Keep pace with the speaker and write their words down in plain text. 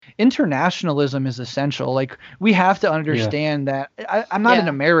internationalism is essential. Like, we have to Yeah. understand that I'm not an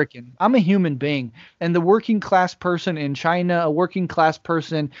American. I'm a human being. And the working class person in China, a working class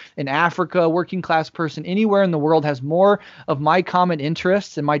person in Africa, a working class person anywhere in the world has more of my common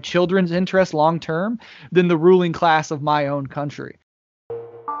interests and my children's interests long term than the ruling class of my own country.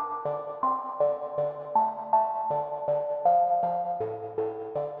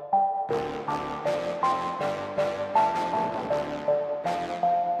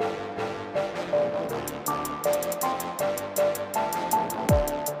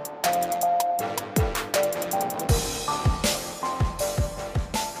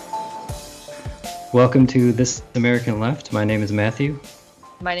 Welcome to This American Left. My name is Matthew.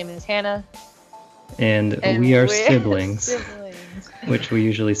 My name is Hannah. And we are siblings, which we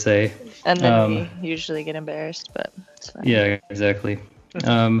usually say. And then we usually get embarrassed, but it's fine. Yeah, exactly.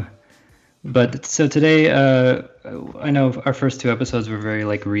 But so today, I know our first two episodes were very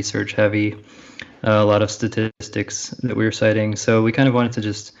research heavy, a lot of statistics that we were citing. So we kind of wanted to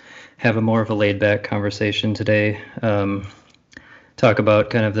just have a more of a laid back conversation today. Talk about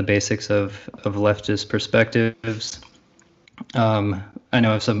kind of the basics of leftist perspectives. I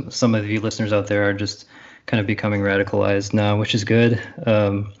know some of you listeners out there are just kind of becoming radicalized now, which is good.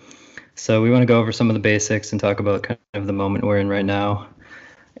 So we want to go over some of the basics and talk about kind of the moment we're in right now.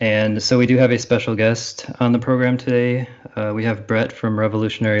 And so we do have a special guest on the program today. We have Brett from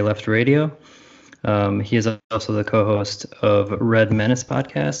Revolutionary Left Radio. He is also the co-host of Red Menace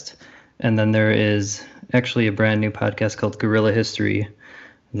podcast. And then there is actually a brand new podcast called Guerrilla History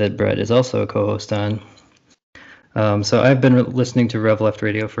that Brett is also a co-host on. So I've been listening to Rev Left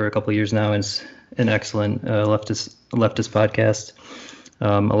Radio for a couple of years now. It's an excellent leftist podcast.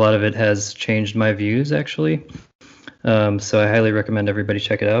 A lot of it has changed my views, actually. So I highly recommend everybody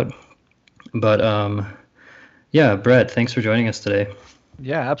check it out. But yeah, Brett, thanks for joining us today.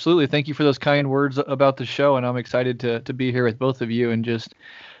 Yeah, absolutely. Thank you for those kind words about the show, and I'm excited to be here with both of you and just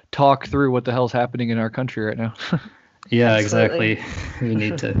talk through what the hell's happening in our country right now. Yeah, absolutely. Exactly. We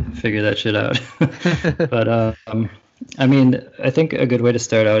need to figure that shit out. But I mean, I think a good way to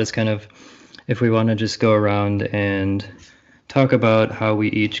start out is kind of if we want to just go around and talk about how we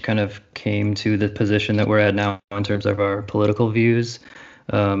each kind of came to the position that we're at now in terms of our political views.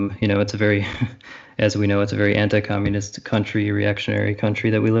 It's a very, as we know, it's a very anti-communist country, reactionary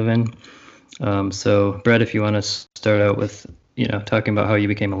country that we live in. So, Brett, if you want to start out with, talking about how you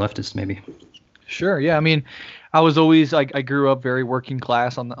became a leftist, maybe. Sure. Yeah. I mean, I was always I grew up very working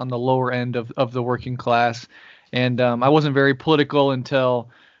class on the lower end of the working class, and I wasn't very political until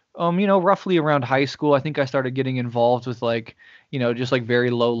roughly around high school. I think I started getting involved with just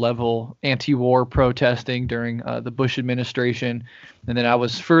very low level anti-war protesting during the Bush administration, and then I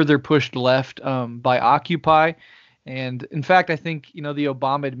was further pushed left by Occupy, and in fact I think the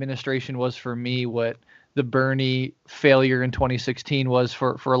Obama administration was for me what the Bernie failure in 2016 was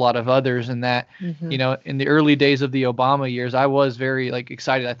for a lot of others, and that in the early days of the Obama years I was very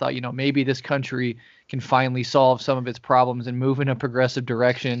excited. I thought maybe this country can finally solve some of its problems and move in a progressive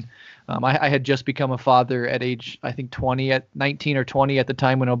direction. I had just become a father at age, I think 19 or 20 at the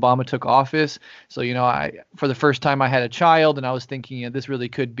time when Obama took office. So, for the first time I had a child, and I was thinking, this really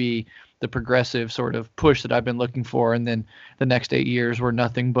could be the progressive sort of push that I've been looking for. And then the next 8 years were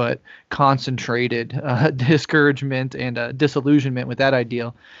nothing but concentrated discouragement and disillusionment with that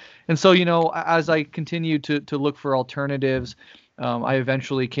ideal. And so, as I continued to look for alternatives, I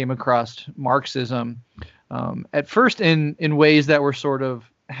eventually came across Marxism, at first in ways that were sort of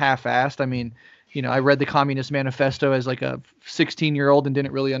half-assed. I mean, I read the Communist Manifesto as a 16-year-old and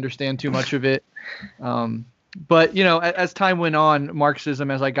didn't really understand too much of it. But, as time went on, Marxism,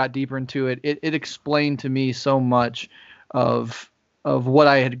 as I got deeper into it, it explained to me so much of what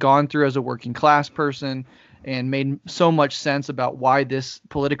I had gone through as a working class person, and made so much sense about why this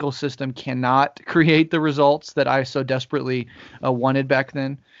political system cannot create the results that I so desperately wanted back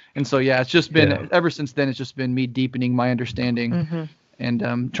then. And so, yeah, it's just been ever since then, it's just been me deepening my understanding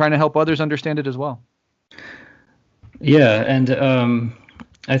and trying to help others understand it as well. Yeah. And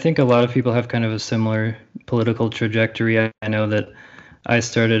I think a lot of people have kind of a similar political trajectory. I know that I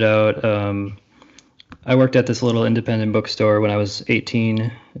started out, I worked at this little independent bookstore when I was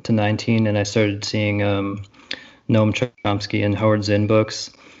 18 to 19, and I started seeing Noam Chomsky and Howard Zinn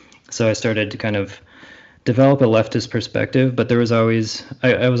books. So I started to kind of develop a leftist perspective, but there was always,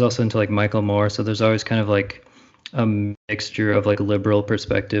 I was also into Michael Moore, so there's always kind of a mixture of liberal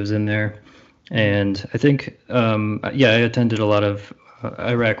perspectives in there. And I think, I attended a lot of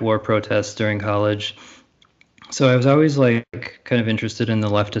Iraq war protests during college. So I was always kind of interested in the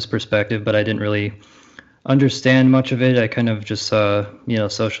leftist perspective, but I didn't really understand much of it. I kind of just saw,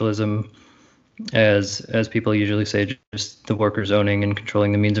 socialism as people usually say, just the workers owning and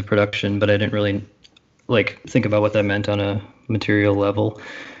controlling the means of production, but I didn't really like think about what that meant on a material level.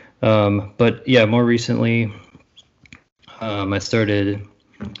 But yeah, more recently, I started,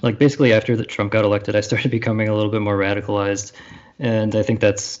 like, basically after that Trump got elected, I started becoming a little bit more radicalized, and I think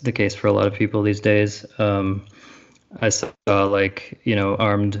that's the case for a lot of people these days. I saw, like,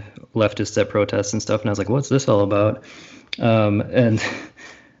 armed leftists at protests and stuff, and I was like, what's this all about? And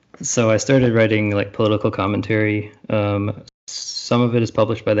so I started writing like political commentary. Some of it is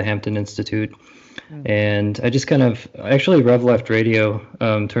published by the Hampton Institute. And I just kind of, actually, Rev Left Radio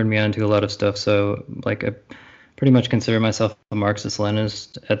turned me on to a lot of stuff. So, like, I pretty much consider myself a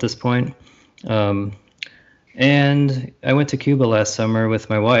Marxist-Leninist at this point. And I went to Cuba last summer with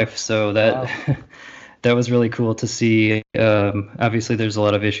my wife, so that that was really cool to see. Obviously, there's a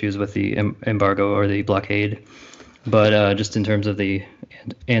lot of issues with the embargo or the blockade, but just in terms of the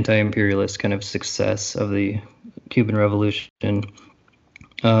anti-imperialist kind of success of the Cuban Revolution.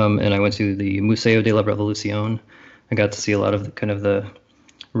 And I went to the Museo de la Revolución. I got to see a lot of the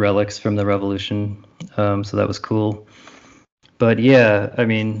relics from the revolution, so that was cool. But yeah, I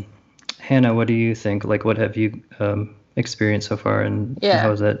mean, Hannah, what do you think? Like, what have you experienced so far, and how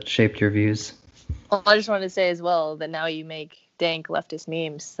has that shaped your views? Well, I just wanted to say as well that now you make dank leftist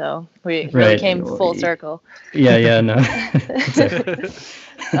memes, so we really came full circle. Yeah, no. Exactly.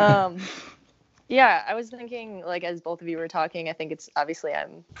 Yeah, I was thinking, like, as both of you were talking, I think it's obviously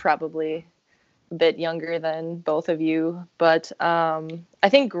I'm probably a bit younger than both of you, but I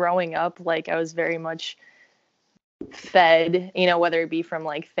think growing up, like, I was very much fed, whether it be from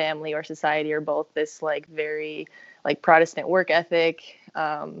like family or society or both, this like very like Protestant work ethic,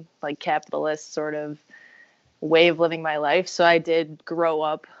 like capitalist sort of way of living my life. So I did grow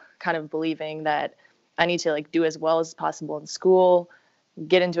up kind of believing that I need to like do as well as possible in school,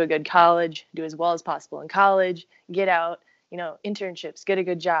 get into a good college, do as well as possible in college, get out, internships, get a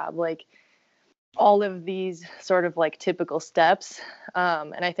good job, like all of these sort of like typical steps.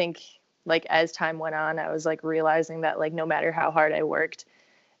 And I think like as time went on, I was like realizing that like no matter how hard I worked,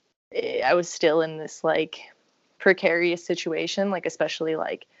 I was still in this like precarious situation, like especially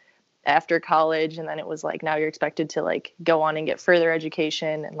like after college. And then it was like now you're expected to like go on and get further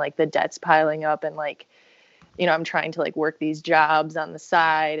education, and like the debt's piling up, and like I'm trying to like work these jobs on the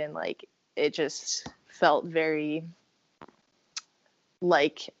side, and like it just felt very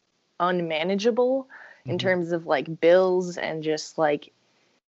like unmanageable in terms of like bills and just like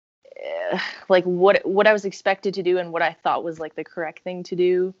what I was expected to do and what I thought was like the correct thing to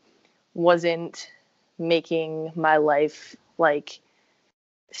do wasn't making my life like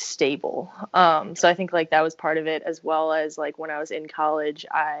stable. So I think like that was part of it, as well as like when I was in college,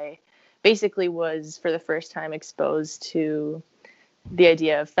 I basically was for the first time exposed to the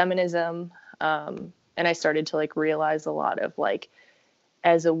idea of feminism. And I started to like realize a lot of like,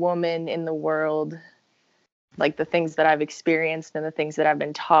 as a woman in the world, like the things that I've experienced and the things that I've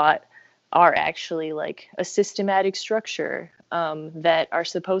been taught are actually like a systematic structure that are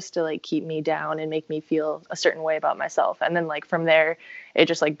supposed to like keep me down and make me feel a certain way about myself. And then like from there, it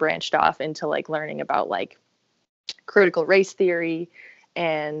just like branched off into like learning about like critical race theory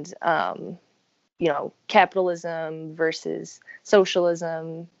and, capitalism versus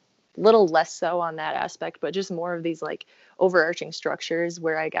socialism, little less so on that aspect, but just more of these like overarching structures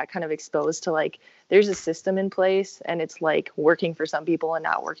where I got kind of exposed to like there's a system in place and it's like working for some people and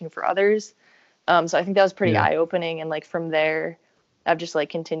not working for others. So I think that was pretty eye-opening, and like from there I've just like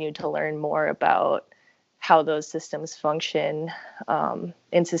continued to learn more about how those systems function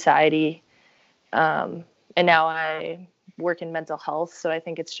in society, and now I work in mental health, so I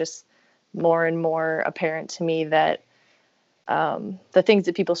think it's just more and more apparent to me that the things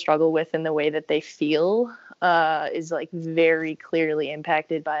that people struggle with and the way that they feel is like very clearly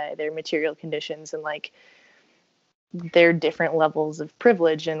impacted by their material conditions and like their different levels of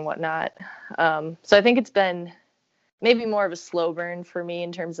privilege and whatnot. So I think it's been maybe more of a slow burn for me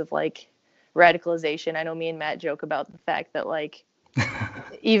in terms of like radicalization. I know me and Matt joke about the fact that like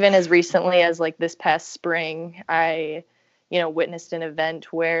even as recently as like this past spring, I witnessed an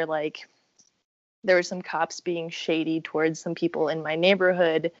event where like there were some cops being shady towards some people in my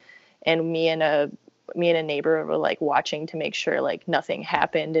neighborhood, and me and a neighbor were like watching to make sure like nothing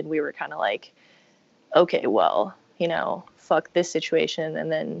happened, and we were kind of like, okay, well, fuck this situation.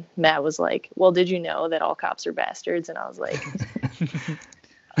 And then Matt was like, well, did you know that all cops are bastards? And I was like,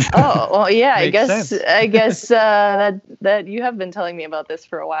 oh, well, yeah, I guess that you have been telling me about this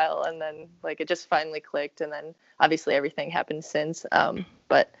for a while. And then like it just finally clicked, and then obviously everything happened since.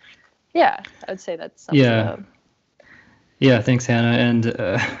 But Yeah, I would say that sums it Yeah. up. Yeah, thanks, Hannah. And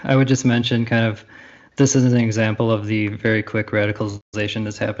I would just mention kind of this is an example of the very quick radicalization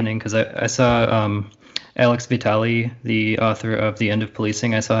that's happening because I saw Alex Vitali, the author of The End of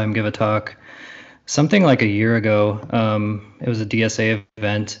Policing, I saw him give a talk something like a year ago. It was a DSA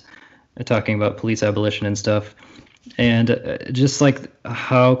event talking about police abolition and stuff. And just like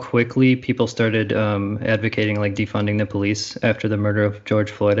how quickly people started advocating like defunding the police after the murder of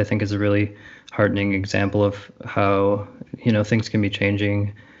George Floyd, I think is a really heartening example of how, things can be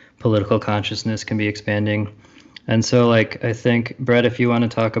changing, political consciousness can be expanding. And so like I think, Brett, if you want to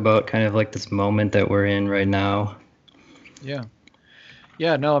talk about kind of like this moment that we're in right now. Yeah.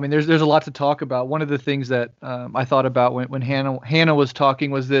 Yeah, no, I mean, there's a lot to talk about. One of the things that I thought about when Hannah was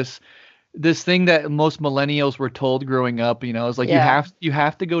talking was this thing that most millennials were told growing up, is like Yeah. you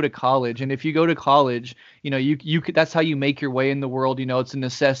have to go to college, and if you go to college, you could, that's how you make your way in the world. It's a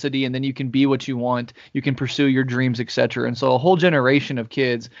necessity, and then you can be what you want, you can pursue your dreams, etc. And so a whole generation of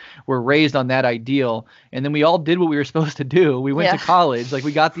kids were raised on that ideal, and then we all did what we were supposed to do. We went to Yeah. college, like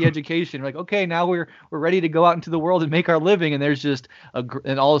we got the education, like okay, now we're ready to go out into the world and make our living. And there's just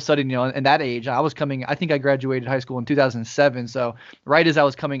and all of a sudden, in that age, I think I graduated high school in 2007, so right as I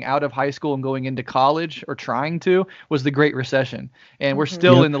was coming out of high school and going into college, or trying to, was the Great Recession. And we're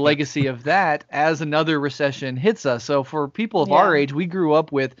still Yep. in the legacy of that as another recession hits us. So for people of our Yeah. age, we grew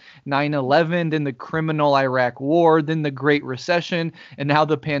up with 9/11, then the criminal Iraq War, then the Great Recession, and now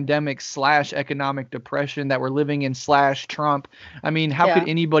the pandemic / economic depression that we're living in / Trump. I mean, how could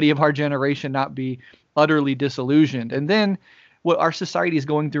Yeah. anybody of our generation not be utterly disillusioned? And then what our society is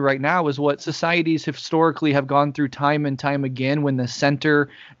going through right now is what societies historically have gone through time and time again when the center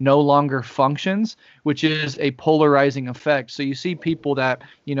no longer functions, which is a polarizing effect. So you see people that,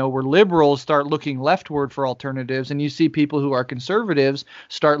 were liberals start looking leftward for alternatives, and you see people who are conservatives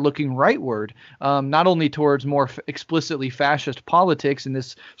start looking rightward, not only towards more explicitly fascist politics and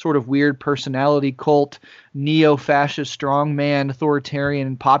this sort of weird personality cult, neo-fascist strongman,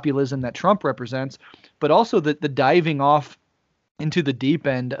 authoritarian populism that Trump represents, but also the diving off into the deep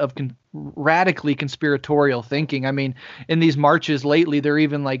end of radically conspiratorial thinking. I mean, in these marches lately, they're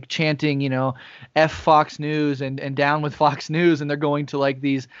even like chanting, F Fox News and down with Fox News. And they're going to like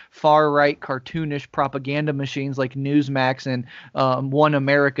these far right cartoonish propaganda machines like Newsmax and One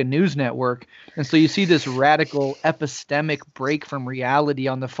America News Network. And so you see this radical epistemic break from reality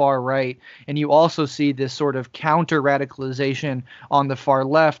on the far right. And you also see this sort of counter radicalization on the far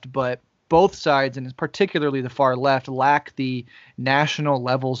left, but both sides, and particularly the far left, lack the national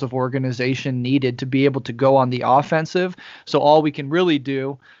levels of organization needed to be able to go on the offensive. So all we can really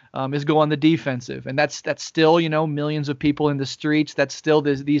do is go on the defensive. And that's still, millions of people in the streets. That's still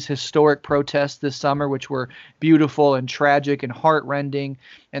these historic protests this summer, which were beautiful and tragic and heartrending.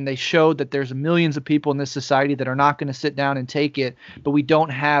 And they showed that there's millions of people in this society that are not going to sit down and take it. But we don't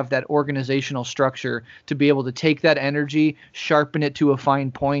have that organizational structure to be able to take that energy, sharpen it to a fine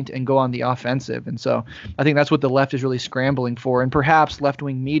point, and go on the offensive. And so I think that's what the left is really scrambling for. And perhaps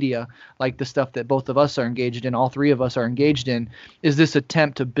left-wing media, like the stuff that both of us are engaged in, all three of us are engaged in, is this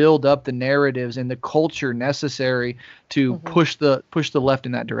attempt to build up the narratives and the culture necessary to push the left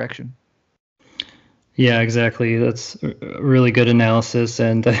in that direction. Yeah, exactly. That's a really good analysis,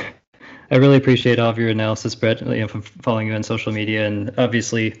 and I really appreciate all of your analysis, Brett. From following you on social media, and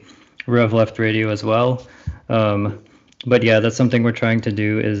obviously Rev Left Radio as well. But yeah, that's something we're trying to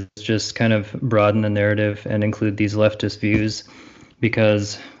do, is just kind of broaden the narrative and include these leftist views,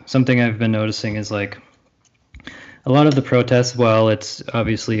 because something I've been noticing is like a lot of the protests, while it's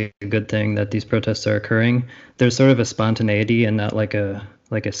obviously a good thing that these protests are occurring, there's sort of a spontaneity and not like a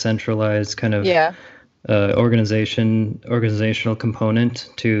centralized kind of organizational component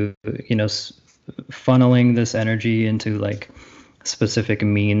to funneling this energy into like specific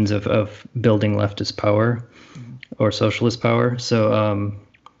means of building leftist power or socialist power. So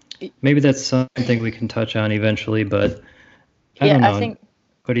maybe that's something we can touch on eventually, but I don't know.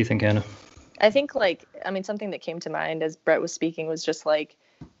 What do you think, Anna? I think something that came to mind as Brett was speaking was just like,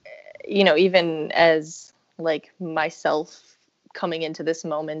 even as like myself coming into this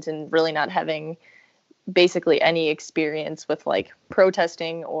moment and really not having basically any experience with like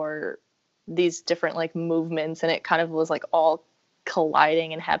protesting or these different like movements, and it kind of was like all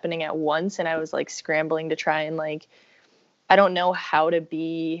colliding and happening at once, and I was like scrambling to try and like, I don't know how to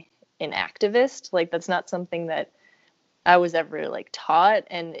be an activist. Like that's not something that I was ever like taught,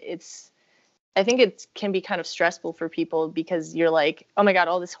 and I think it can be kind of stressful for people because you're like, oh my God,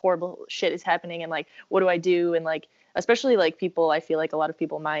 all this horrible shit is happening, and like, what do I do? And like, especially like people, I feel like a lot of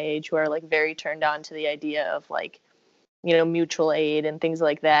people my age who are like very turned on to the idea of like mutual aid and things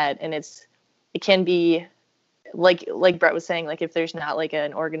like that. And it can be like Brett was saying, like if there's not like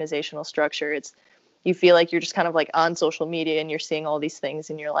an organizational structure, you feel like you're just kind of like on social media and you're seeing all these things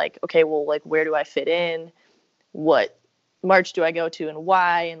and you're like, okay, well, like where do I fit in? What march do I go to and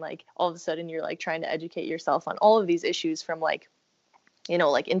why? And like all of a sudden you're like trying to educate yourself on all of these issues, from like,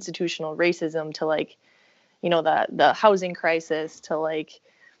 like institutional racism to like, the housing crisis to like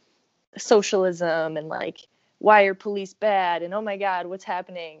socialism and like why are police bad and oh my God, what's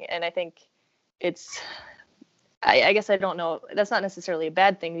happening? And I think I guess I don't know. That's not necessarily a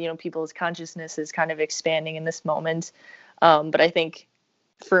bad thing. People's consciousness is kind of expanding in this moment. But I think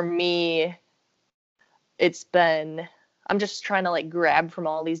for me, I'm just trying to like grab from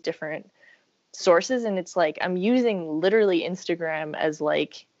all these different sources. And it's like, I'm using literally Instagram as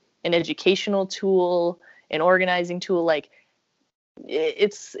like an educational tool, an organizing tool. Like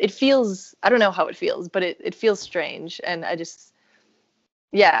it feels, I don't know how it feels, but it feels strange. And I guess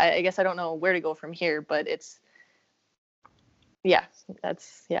I don't know where to go from here, but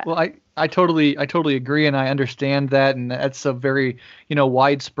Well, I totally agree, and I understand that, and that's a very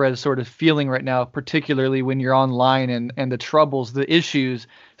widespread sort of feeling right now, particularly when you're online, and the issues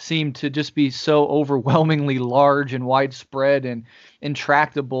seem to just be so overwhelmingly large and widespread and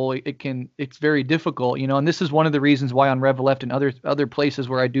intractable. It's very difficult, and this is one of the reasons why on Rev Left and other places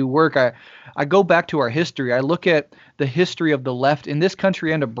where I do work, I go back to our history. I look at the history of the left in this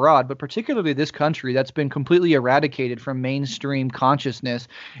country and abroad, but particularly this country that's been completely eradicated from mainstream consciousness.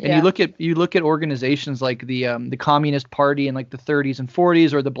 And you look at organizations like the Communist Party in like the 30s and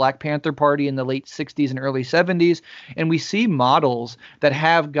 40s, or the Black Panther Party in the late 60s and early 70s, and we see models that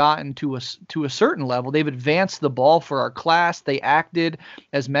have gotten to a certain level. They've advanced the ball for our class. They acted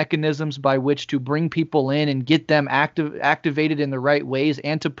as mechanisms by which to bring people in and get them activated in the right ways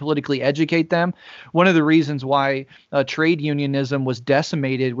and to politically educate them. One of the reasons why trade unionism was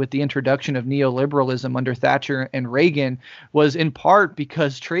decimated with the introduction of neoliberalism under Thatcher and Reagan was in part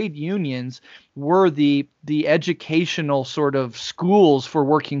because trade unions were the educational sort of schools for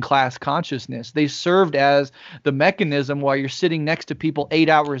working class consciousness. They served as the mechanism while you're sitting next to people 8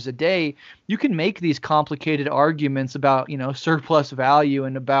 hours a day. You can make these complicated arguments about, surplus value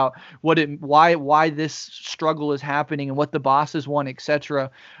and about why this struggle is happening and what the bosses want, etc.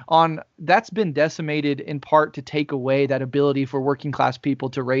 That's been decimated in part to take away that ability for working class people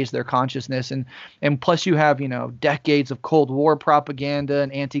to raise their consciousness. And plus you have, decades of Cold War propaganda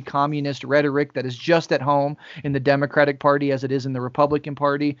and anti-communist rhetoric that is just at home in the Democratic Party as it is in the Republican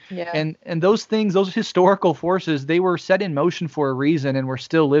Party. Yeah. And those things, those historical forces, they were set in motion for a reason, and we're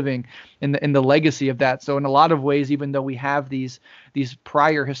still living in the legacy of that. So in a lot of ways, even though we have these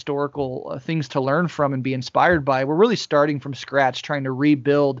prior historical things to learn from and be inspired by, we're really starting from scratch, trying to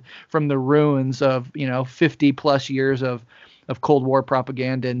rebuild from the ruins of 50 plus years of Cold War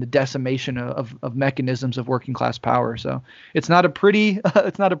propaganda and the decimation of mechanisms of working class power. So it's not a pretty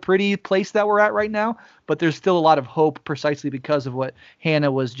place that we're at right now, but there's still a lot of hope, precisely because of what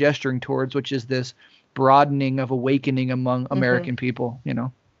Hannah was gesturing towards, which is this broadening of awakening among American people.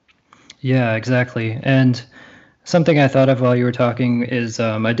 Yeah, exactly. And something I thought of while you were talking is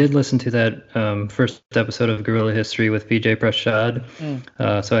I did listen to that first episode of Guerrilla History with Vijay Prashad.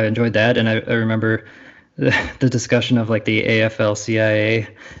 So I enjoyed that, and I remember the discussion of like the AFL-CIO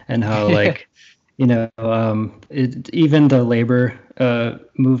and how like even the labor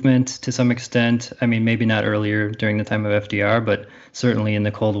movement to some extent, I mean maybe not earlier during the time of FDR, but certainly in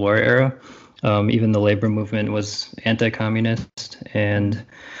the Cold War era, even the labor movement was anti-communist. And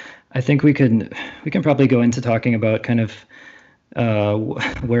I think we can probably go into talking about kind of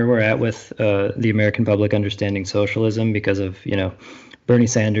where we're at with the American public understanding socialism, because of Bernie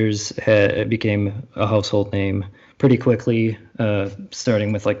Sanders became a household name pretty quickly,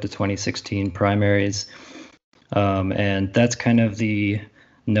 starting with like the 2016 primaries. And that's kind of the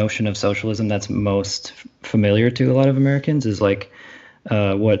notion of socialism that's most familiar to a lot of Americans, is like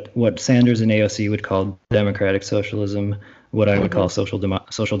what Sanders and AOC would call democratic socialism, what I would call social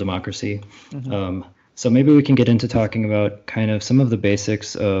democracy. So maybe we can get into talking about kind of some of the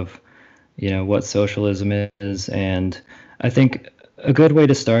basics of what socialism is. And I think a good way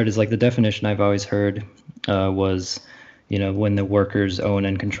to start is like the definition I've always heard was, when the workers own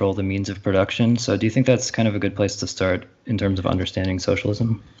and control the means of production. So do you think that's kind of a good place to start in terms of understanding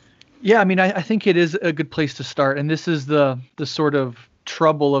socialism? Yeah, I mean, I think it is a good place to start. And this is the sort of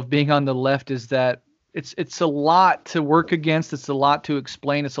trouble of being on the left, is that it's a lot to work against. It's a lot to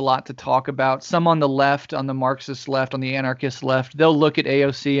explain. It's a lot to talk about. Some on the left, on the Marxist left, on the anarchist left, they'll look at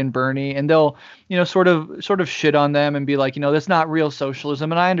AOC and Bernie and they'll, sort of shit on them and be like, that's not real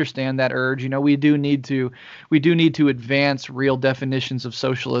socialism. And I understand that urge. We do need to advance real definitions of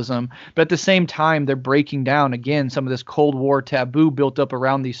socialism. But at the same time, they're breaking down again some of this Cold War taboo built up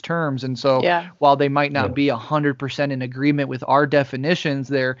around these terms. And so while they might not be 100% in agreement with our definitions,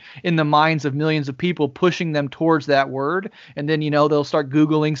 they're in the minds of millions of people pushing them towards that word. And then, they'll start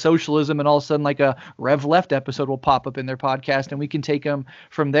Googling socialism and all of a sudden like a Rev Left episode will pop up in their podcast and we can take them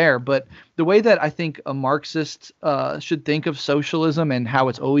from there. But the way that I think a Marxist should think of socialism and how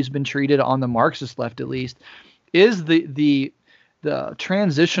it's always been treated on the Marxist left, at least, is the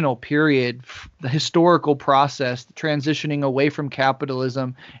transitional period, the historical process, transitioning away from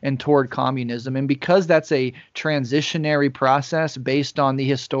capitalism and toward communism. And because that's a transitionary process based on the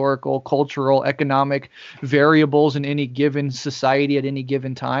historical, cultural, economic variables in any given society at any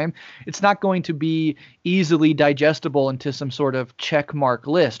given time, it's not going to be easily digestible into some sort of check mark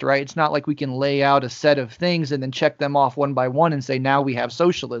list, right? It's not like we can lay out a set of things and then check them off one by one and say, now we have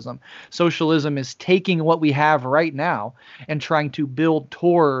socialism. Socialism is taking what we have right now and trying to build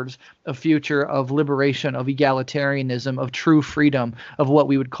towards a future of liberation, of egalitarianism, of true freedom, of what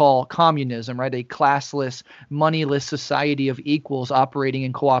we would call communism, right? A classless, moneyless society of equals operating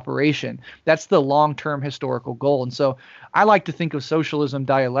in cooperation. That's the long-term historical goal. And so I like to think of socialism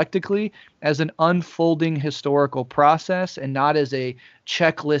dialectically as an unfolding historical process and not as a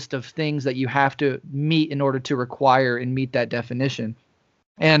checklist of things that you have to meet in order to require and meet that definition.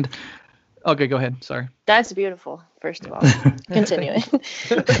 And okay, go ahead. Sorry. That's beautiful, first of all. Continuing.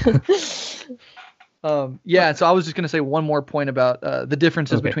 So I was just going to say one more point about the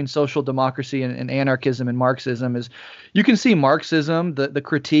differences between social democracy and anarchism and Marxism is you can see Marxism, the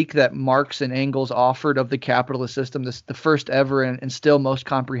critique that Marx and Engels offered of the capitalist system, the first ever and still most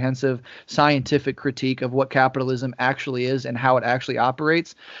comprehensive scientific critique of what capitalism actually is and how it actually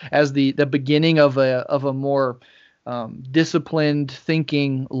operates, as the beginning of a more disciplined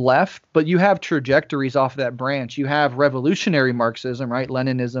thinking left. But you have trajectories off that branch. You have revolutionary Marxism, right?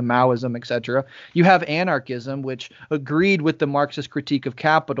 Leninism, Maoism, etc. You have anarchism, which agreed with the Marxist critique of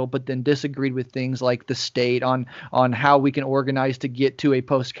capital, but then disagreed with things like the state on how we can organize to get to a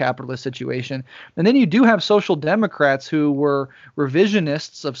post-capitalist situation. And then you do have social democrats who were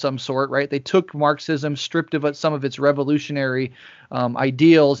revisionists of some sort, right? They took Marxism, stripped of it, some of its revolutionary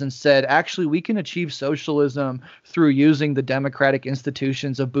ideals, and said, actually, we can achieve socialism through using the democratic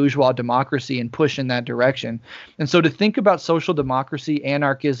institutions of bourgeois democracy and push in that direction. And so to think about social democracy,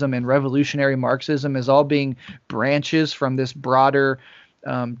 anarchism, and revolutionary Marxism as all being branches from this broader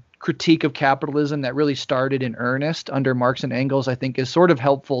critique of capitalism that really started in earnest under Marx and Engels, I think is sort of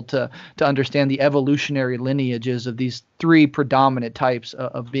helpful to understand the evolutionary lineages of these three predominant types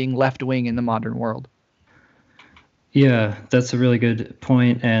of being left-wing in the modern world. Yeah, that's a really good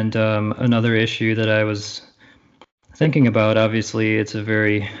point. And another issue that I was thinking about, obviously, it's a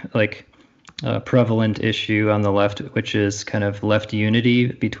very prevalent issue on the left, which is kind of left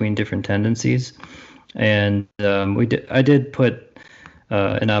unity between different tendencies. And I did put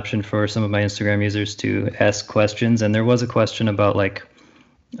an option for some of my Instagram users to ask questions, and there was a question about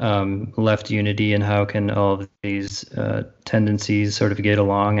left unity and how can all of these tendencies sort of get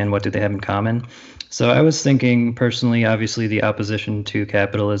along and what do they have in common. So I was thinking personally, obviously, the opposition to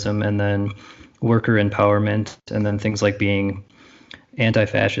capitalism and then worker empowerment, and then things like being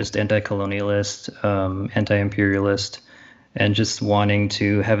anti-fascist, anti-colonialist, anti-imperialist, and just wanting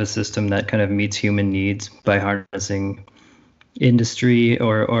to have a system that kind of meets human needs by harnessing industry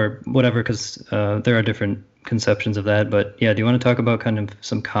or whatever, because there are different conceptions of that. But yeah, do you want to talk about kind of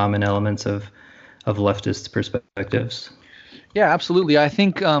some common elements of leftist perspectives? Yeah, absolutely. I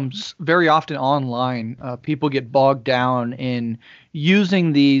think very often online, people get bogged down in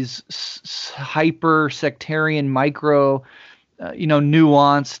using these hyper sectarian micro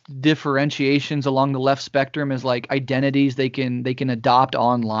nuanced differentiations along the left spectrum as like identities they can adopt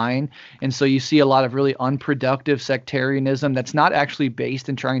online. And so you see a lot of really unproductive sectarianism that's not actually based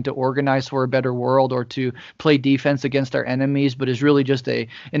in trying to organize for a better world or to play defense against our enemies, but is really just an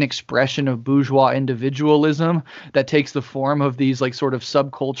expression of bourgeois individualism that takes the form of these like sort of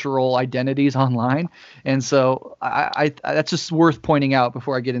subcultural identities online. And so I that's just worth pointing out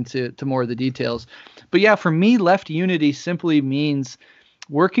before I get into more of the details. But yeah, for me, left unity simply means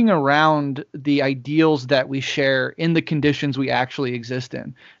working around the ideals that we share in the conditions we actually exist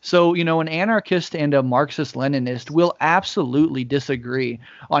in. So, an anarchist and a Marxist Leninist will absolutely disagree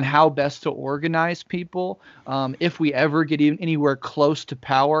on how best to organize people. If we ever get anywhere close to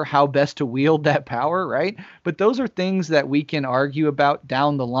power, how best to wield that power, right? But those are things that we can argue about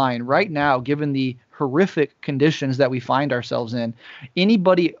down the line. Right now, given the horrific conditions that we find ourselves in,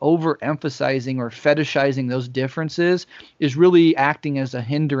 anybody overemphasizing or fetishizing those differences is really acting as a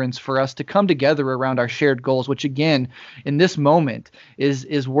hindrance for us to come together around our shared goals, which again, in this moment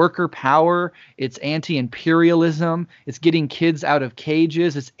is worker power, it's anti-imperialism, it's getting kids out of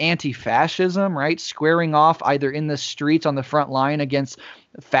cages, it's anti-fascism, right? Squaring off either in the streets on the front line against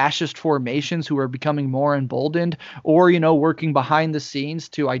fascist formations who are becoming more emboldened, or working behind the scenes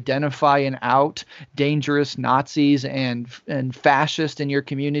to identify and out dangerous Nazis and fascists in your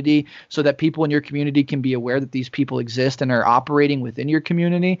community, so that people in your community can be aware that these people exist and are operating within your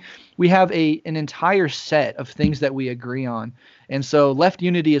community. We have an entire set of things that we agree on. And so left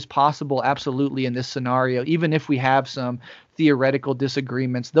unity is possible, absolutely, in this scenario, even if we have some theoretical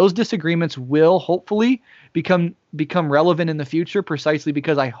disagreements. Those disagreements will hopefully become relevant in the future, precisely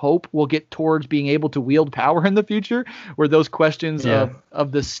because I hope we'll get towards being able to wield power in the future, where those questions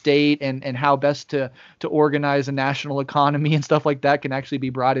of the state and how best to organize a national economy and stuff like that can actually be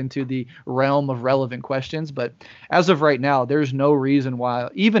brought into the realm of relevant questions. But as of right now, there's no reason why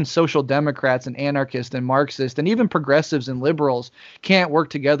even social democrats and anarchists and Marxists and even progressives and liberals can't work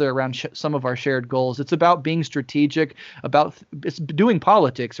together around some of our shared goals. It's about being strategic, it's doing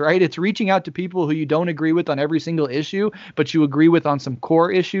politics, right? It's reaching out to people who you don't agree with on every single issue, but you agree with on some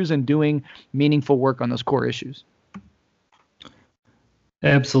core issues, and doing meaningful work on those core issues.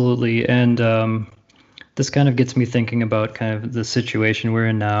 Absolutely. And this kind of gets me thinking about kind of the situation we're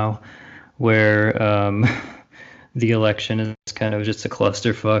in now, where the election is kind of just a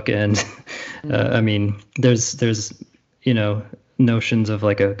clusterfuck. And I mean, there's notions of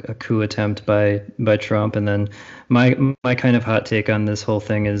like a coup attempt by Trump. And then my kind of hot take on this whole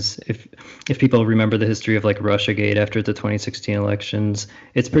thing is, if people remember the history of like Russiagate after the 2016 elections,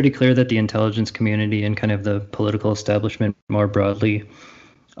 it's pretty clear that the intelligence community and kind of the political establishment more broadly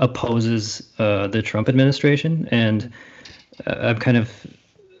opposes the Trump administration. And I'm kind of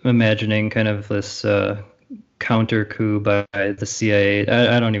imagining kind of this counter coup by the CIA.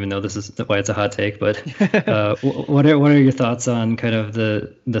 I don't even know this is why it's a hot take, but what are your thoughts on kind of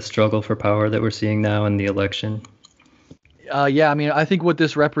the struggle for power that we're seeing now in the election? Yeah, I mean, I think what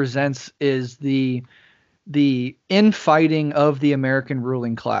this represents is the infighting of the American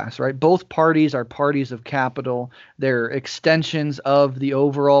ruling class, right? Both parties are parties of capital. They're extensions of the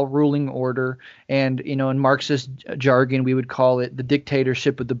overall ruling order. And, in Marxist jargon, we would call it the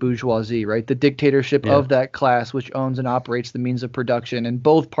dictatorship of the bourgeoisie, right? The dictatorship of that class, which owns and operates the means of production. And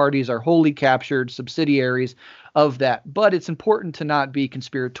both parties are wholly captured subsidiaries of that. But it's important to not be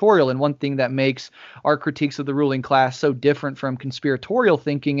conspiratorial. And one thing that makes our critiques of the ruling class so different from conspiratorial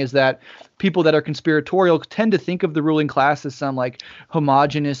thinking is that people that are conspiratorial tend to think of the ruling class as some like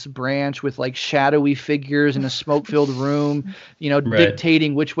homogenous branch with like shadowy figures in a smoke-filled room,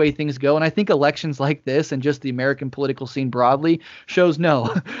 dictating which way things go. And I think elections like this, and just the American political scene broadly, shows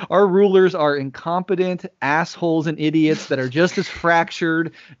no. Our rulers are incompetent assholes and idiots that are just as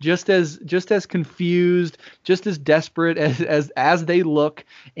fractured, just as confused, just as desperate as they look.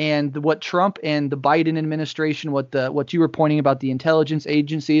 And what Trump and the Biden administration, what you were pointing about the intelligence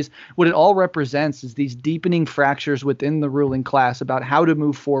agencies, what it all represents is these deepening fractures within the ruling class about how to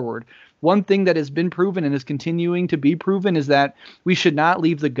move forward. One thing that has been proven and is continuing to be proven is that we should not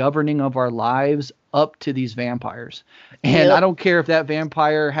leave the governing of our lives up to these vampires. And I don't care if that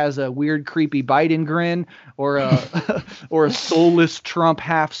vampire has a weird, creepy Biden grin or a soulless Trump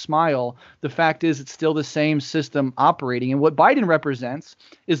half smile. The fact is, it's still the same system operating. And what Biden represents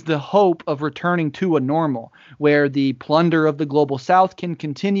is the hope of returning to a normal where the plunder of the global South can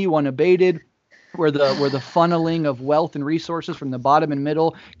continue unabated, where the funneling of wealth and resources from the bottom and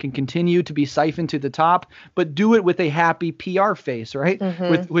middle can continue to be siphoned to the top, but do it with a happy PR face, right?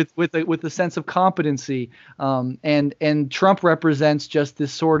 Mm-hmm. With a sense of competency. And Trump represents just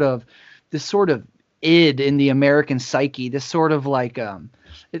this sort of id in the American psyche, this sort of like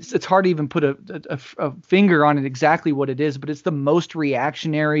it's hard to even put a finger on it exactly what it is, but it's the most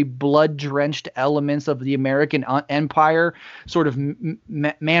reactionary, blood-drenched elements of the American empire sort of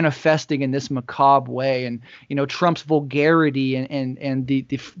manifesting in this macabre way. And Trump's vulgarity and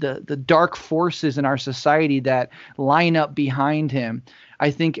the dark forces in our society that line up behind him,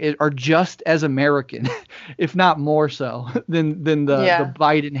 I think are just as American, if not more so, than the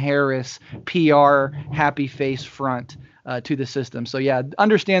Biden-Harris PR happy face front. to the system. So yeah,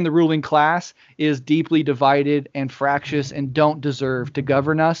 understand the ruling class is deeply divided and fractious and don't deserve to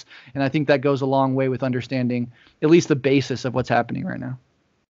govern us. And I think that goes a long way with understanding at least the basis of what's happening right now.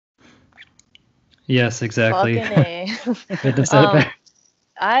 Yes, exactly. Fucking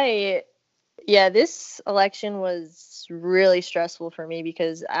A. This election was really stressful for me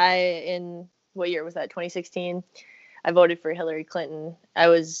because in what year was that? 2016. I voted for Hillary Clinton. I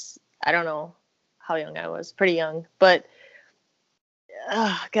don't know how young I was, pretty young, but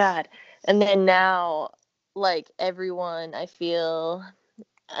oh God. And then now, like everyone, I feel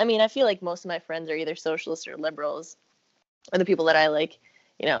like most of my friends are either socialists or liberals, or the people that I like,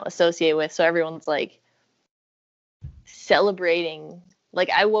 associate with. So everyone's like celebrating. Like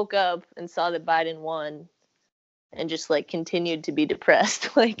I woke up and saw that Biden won and just like continued to be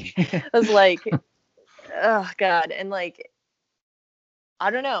depressed. Like I was like, oh God. And like, I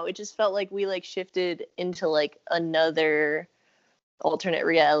don't know. It just felt like we like shifted into like another alternate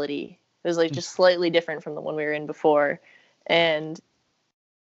reality. It was like just slightly different from the one we were in before. And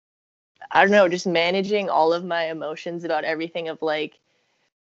I don't know, just managing all of my emotions about everything of like,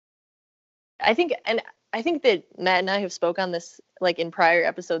 I think that Matt and I have spoke on this like in prior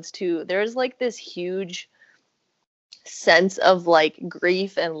episodes too. There's like this huge sense of like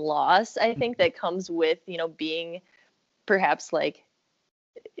grief and loss, I think, that comes with, being perhaps like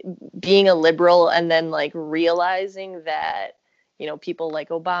being a liberal and then like realizing that, people like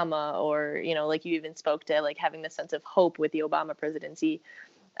Obama or, like you even spoke to like having this sense of hope with the Obama presidency,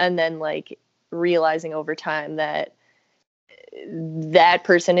 and then like realizing over time that that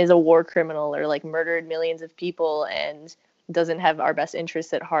person is a war criminal or like murdered millions of people and doesn't have our best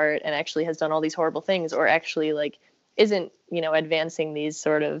interests at heart and actually has done all these horrible things, or actually like isn't, advancing these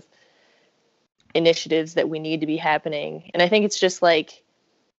sort of initiatives that we need to be happening. And I think it's just like,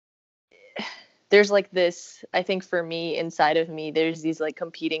 there's like this, I think for me, inside of me, there's these like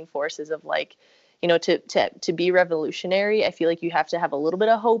competing forces of like, to be revolutionary, I feel like you have to have a little bit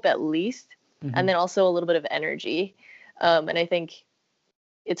of hope at least, and then also a little bit of energy. And I think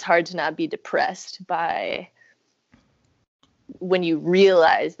it's hard to not be depressed by when you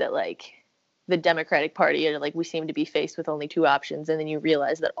realize that like the Democratic Party, or like we seem to be faced with only two options, and then you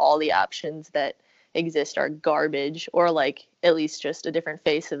realize that all the options that exist are garbage, or like at least just a different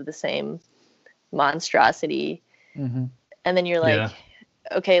face of the same monstrosity. And then you're like,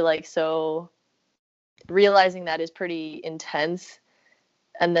 okay, like, so realizing that is pretty intense,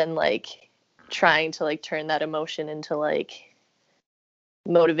 and then like trying to like turn that emotion into like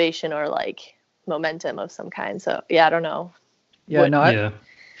motivation or like momentum of some kind. So yeah, I don't know.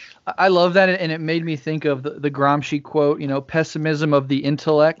 I love that, and it made me think of the Gramsci quote, pessimism of the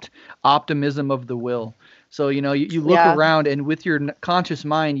intellect, optimism of the will. So, you look around, and with your conscious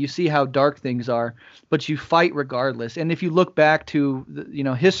mind, you see how dark things are, but you fight regardless. And if you look back to,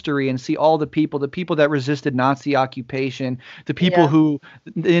 history and see all the people that resisted Nazi occupation, the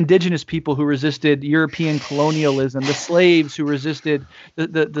indigenous people who resisted European colonialism, the slaves who resisted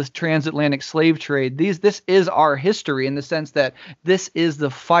the transatlantic slave trade, this is our history, in the sense that this is the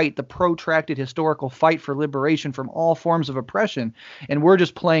fight, the protracted historical fight for liberation from all forms of oppression. And we're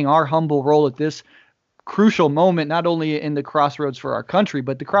just playing our humble role at this crucial moment, not only in the crossroads for our country,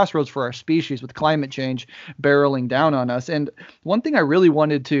 but the crossroads for our species, with climate change barreling down on us. And one thing I really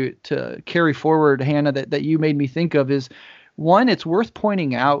wanted to carry forward, Hannah, that you made me think of is, one, it's worth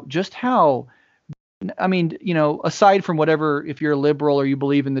pointing out just how, I mean, aside from whatever, if you're a liberal or you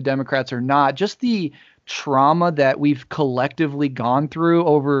believe in the Democrats or not, just the trauma that we've collectively gone through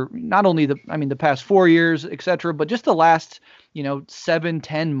over not only the past 4 years, et cetera, but just the last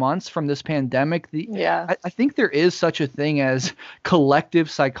 7-10 months from this pandemic. I think there is such a thing as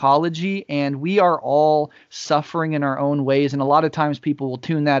collective psychology, and we are all suffering in our own ways. And a lot of times people will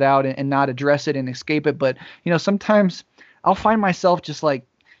tune that out and not address it and escape it. But sometimes I'll find myself just like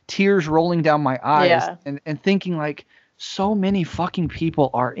tears rolling down my eyes and thinking like, so many fucking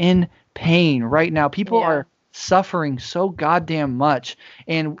people are in pain right now. People are suffering so goddamn much.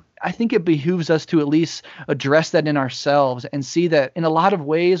 And I think it behooves us to at least address that in ourselves and see that in a lot of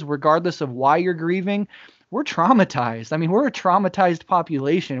ways, regardless of why you're grieving, we're traumatized. I mean, we're a traumatized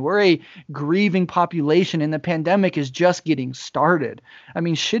population. We're a grieving population, and the pandemic is just getting started. I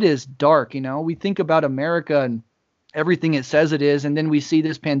mean, shit is dark. We think about America and everything it says it is, and then we see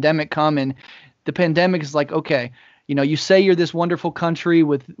this pandemic come, and the pandemic is like, okay, you say you're this wonderful country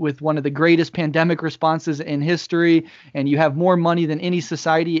with one of the greatest pandemic responses in history, and you have more money than any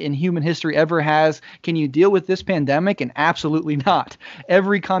society in human history ever has. Can you deal with this pandemic? And absolutely not.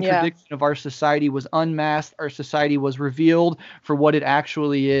 Every contradiction of our society was unmasked. Our society was revealed for what it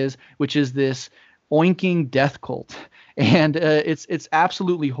actually is, which is this oinking death cult. And it's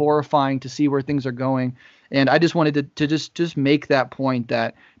absolutely horrifying to see where things are going. And I just wanted to just make that point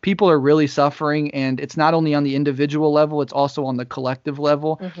that people are really suffering, and it's not only on the individual level, it's also on the collective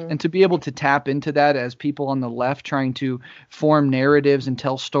level. And to be able to tap into that as people on the left trying to form narratives and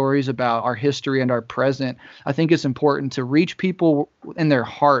tell stories about our history and our present, I think it's important to reach people in their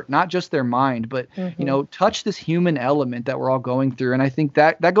heart, not just their mind, but touch this human element that we're all going through. And I think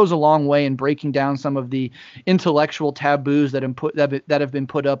that goes a long way in breaking down some of the intellectual taboos that have been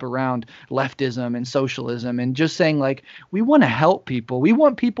put up around leftism and socialism, and just saying, like, we want to help people. We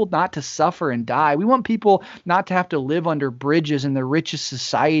want people not to suffer and die. We want people not to have to live under bridges in the richest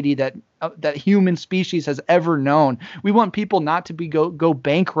society that human species has ever known. We want people not to go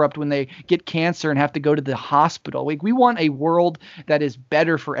bankrupt when they get cancer and have to go to the hospital. Like, we want a world that is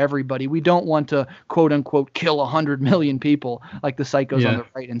better for everybody. We don't want to, quote unquote, kill 100 million people like the psychos on the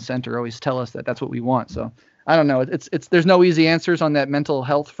right and center always tell us that that's what we want. So I don't know. It's there's no easy answers on that mental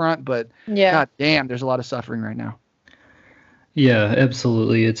health front, but God damn, there's a lot of suffering right now. Yeah,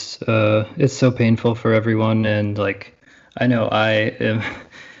 absolutely. It's so painful for everyone, and like, I know I am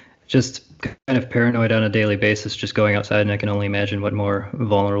just kind of paranoid on a daily basis just going outside, and I can only imagine what more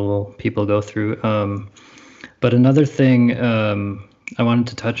vulnerable people go through. But another thing I wanted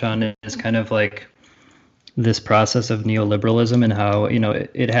to touch on is kind of like this process of neoliberalism and how,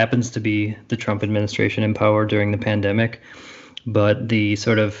 it happens to be the Trump administration in power during the pandemic, but the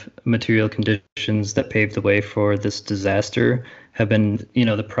sort of material conditions that paved the way for this disaster have been,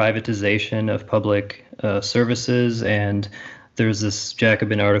 the privatization of public services. And there's this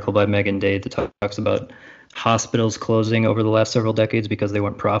Jacobin article by Megan Day that talks about hospitals closing over the last several decades because they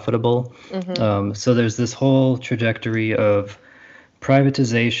weren't profitable. So there's this whole trajectory of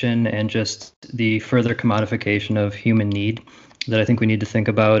privatization and just the further commodification of human need that I think we need to think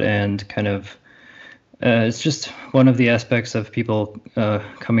about, and kind of it's just one of the aspects of people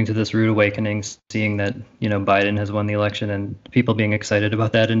coming to this rude awakening, seeing that, Biden has won the election, and people being excited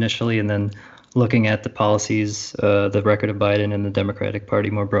about that initially, and then looking at the policies, the record of Biden and the Democratic Party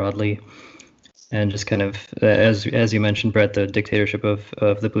more broadly, and just kind of, as you mentioned, Brett, the dictatorship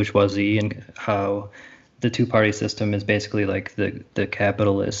of the bourgeoisie, and how the two-party system is basically like the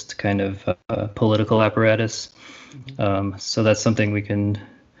capitalist kind of political apparatus. So that's something we can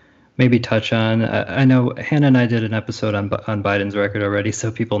maybe touch on. I know Hannah and I did an episode on Biden's record already,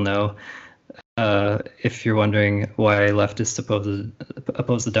 so people know. If you're wondering why leftists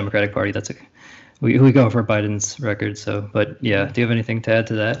oppose the Democratic Party, we go over Biden's record. So, but yeah, do you have anything to add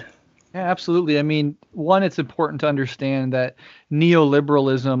to that? Yeah, absolutely. I mean, one, it's important to understand that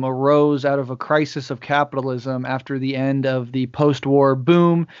neoliberalism arose out of a crisis of capitalism after the end of the post-war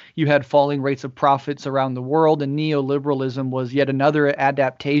boom. You had falling rates of profits around the world, and neoliberalism was yet another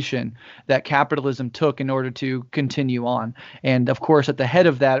adaptation that capitalism took in order to continue on. And of course, at the head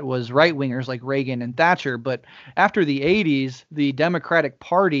of that was right-wingers like Reagan and Thatcher. But after the 80s, the Democratic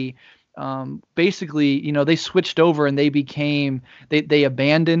Party basically, they switched over and they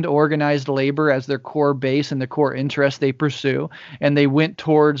abandoned organized labor as their core base and the core interest they pursue. And they went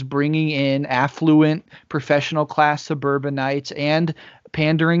towards bringing in affluent professional class suburbanites and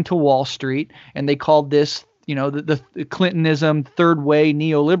pandering to Wall Street. And they called this, the Clintonism, third way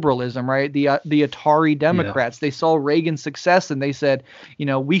neoliberalism, right? The Atari Democrats. They saw Reagan's success and they said,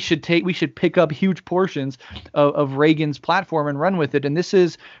 we should pick up huge portions of Reagan's platform and run with it. And this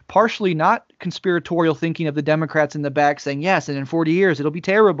is partially not conspiratorial thinking of the Democrats in the back saying, yes, and in 40 years it'll be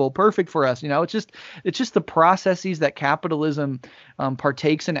terrible, perfect for us. It's just the processes that capitalism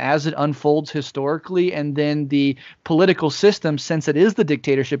partakes in as it unfolds historically, and then the political system, since it is the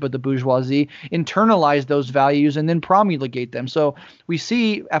dictatorship of the bourgeoisie, internalize those values and then promulgate them. So we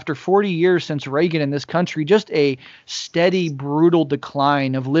see after 40 years since Reagan in this country, just a steady, brutal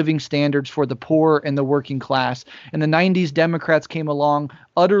decline of living standards for the poor and the working class. In the 90s, Democrats came along,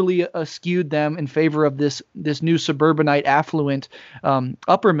 utterly skewed them in favor of this new suburbanite, affluent,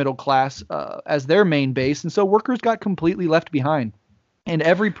 upper middle class as their main base. And so workers got completely left behind. And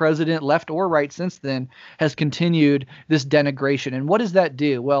every president, left or right since then, has continued this denigration. And what does that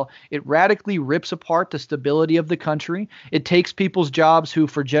do? Well, it radically rips apart the stability of the country. It takes people's jobs who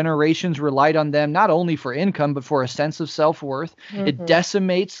for generations relied on them, not only for income, but for a sense of self-worth. It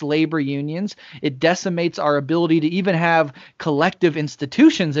decimates labor unions. It decimates our ability to even have collective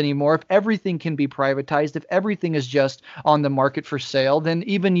institutions anymore. If everything can be privatized, if everything is just on the market for sale, then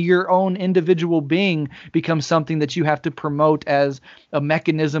even your own individual being becomes something that you have to promote as a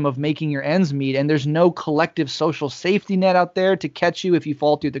mechanism of making your ends meet, and there's no collective social safety net out there to catch you if you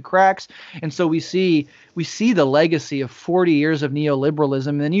fall through the cracks. And so we see the legacy of 40 years of neoliberalism.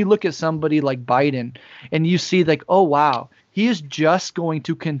 And then you look at somebody like Biden and you see like, oh wow, he is just going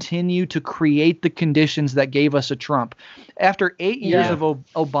to continue to create the conditions that gave us a Trump. After 8 years of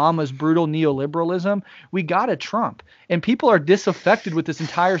Obama's brutal neoliberalism, we got a Trump. And people are disaffected with this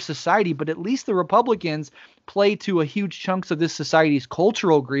entire society, but at least the Republicans play to a huge chunks of this society's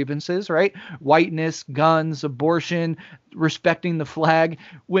cultural grievances, right? Whiteness, guns, abortion, respecting the flag.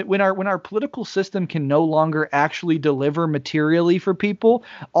 When our political system can no longer actually deliver materially for people,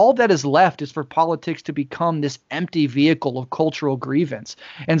 all that is left is for politics to become this empty vehicle of cultural grievance.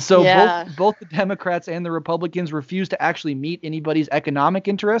 And so both the Democrats and the Republicans refuse to actually meet anybody's economic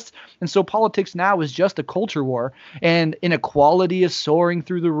interests. And so politics now is just a culture war, and inequality is soaring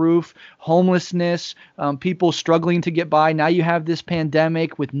through the roof, homelessness, people struggling to get by. Now you have this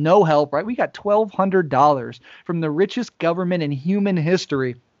pandemic with no help, right? We got $1,200 from the richest government in human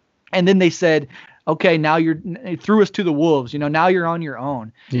history. And then they said, okay, now they threw us to the wolves. Now you're on your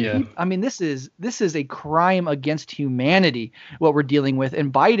own. Yeah. I mean, this is a crime against humanity, what we're dealing with.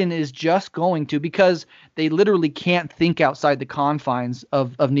 And Biden is just going to, because they literally can't think outside the confines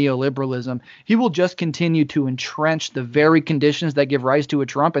of neoliberalism. He will just continue to entrench the very conditions that give rise to a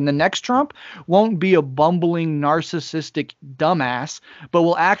Trump. And the next Trump won't be a bumbling, narcissistic dumbass, but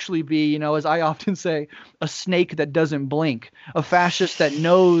will actually be, as I often say, a snake that doesn't blink, a fascist that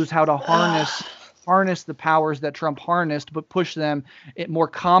knows how to harness the powers that Trump harnessed, but push them more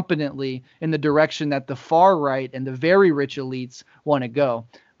competently in the direction that the far right and the very rich elites want to go.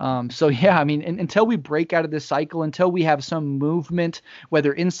 So yeah, I mean, until we break out of this cycle, until we have some movement,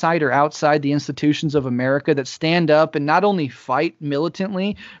 whether inside or outside the institutions of America, that stand up and not only fight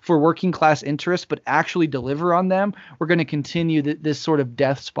militantly for working class interests, but actually deliver on them, we're going to continue this sort of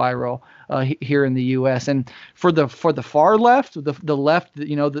death spiral here in the U.S. And for the far left, the left,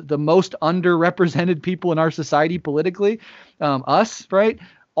 the most underrepresented people in our society politically, us, right?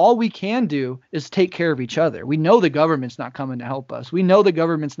 All we can do is take care of each other. We know the government's not coming to help us. We know the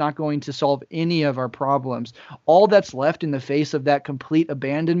government's not going to solve any of our problems. All that's left in the face of that complete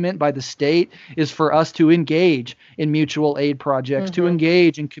abandonment by the state is for us to engage in mutual aid projects, to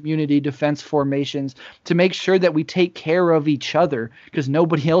engage in community defense formations, to make sure that we take care of each other, because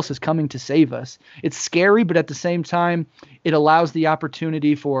nobody else is coming to save us. It's scary, but at the same time, it allows the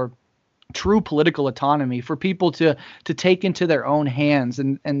opportunity for true political autonomy, for people to take into their own hands,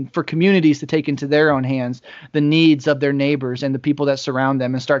 and for communities to take into their own hands the needs of their neighbors and the people that surround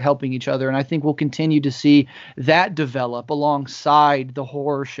them, and start helping each other. And I think we'll continue to see that develop alongside the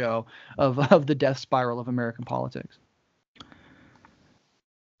horror show of the death spiral of American politics.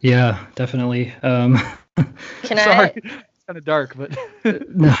 Yeah, definitely. Sorry, it's kind of dark, but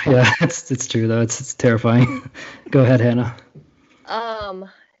no, yeah, it's true though. It's terrifying. Go ahead, Hannah.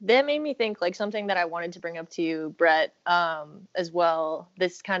 That made me think, like, something that I wanted to bring up to you, Brett, as well.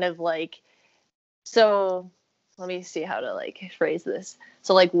 This kind of like, so let me see how to like phrase this.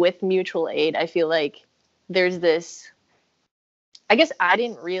 So like with mutual aid, I feel like there's this, I guess I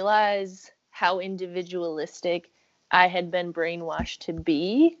didn't realize how individualistic I had been brainwashed to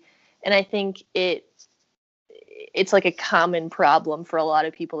be. And I think it's like a common problem for a lot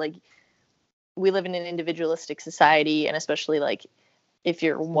of people. Like, we live in an individualistic society, and especially like if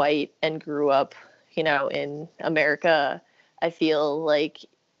you're white and grew up, in America, I feel like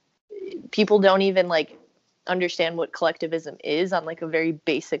people don't even like understand what collectivism is on like a very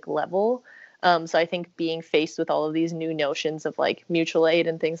basic level. So I think being faced with all of these new notions of like mutual aid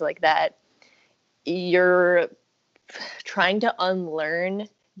and things like that, you're trying to unlearn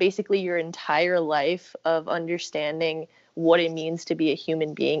basically your entire life of understanding what it means to be a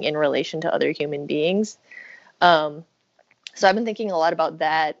human being in relation to other human beings. So I've been thinking a lot about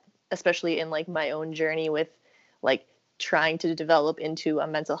that, especially in like my own journey with like trying to develop into a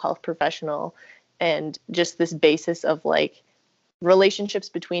mental health professional, and just this basis of like relationships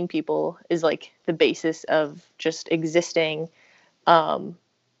between people is like the basis of just existing.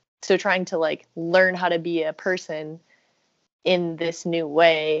 So trying to like learn how to be a person in this new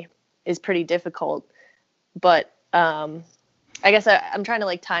way is pretty difficult. But I guess I'm trying to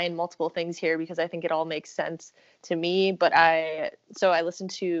like tie in multiple things here because I think it all makes sense to me. But I listened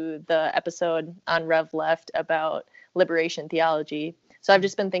to the episode on Rev Left about liberation theology. So I've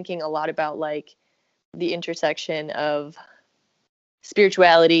just been thinking a lot about like the intersection of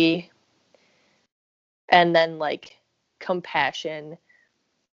spirituality and then like compassion,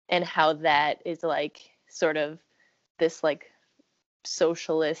 and how that is like sort of this like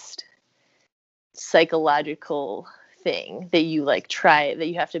socialist psychological thing that you like try, that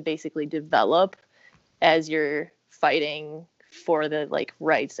you have to basically develop as you're fighting for the like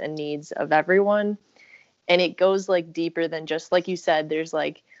rights and needs of everyone. And it goes like deeper than just, like you said, there's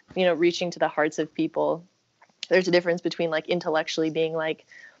like, you know, reaching to the hearts of people. There's a difference between like intellectually being like,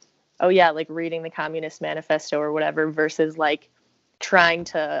 oh yeah, like reading the Communist Manifesto or whatever, versus like trying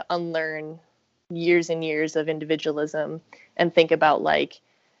to unlearn years and years of individualism and think about like,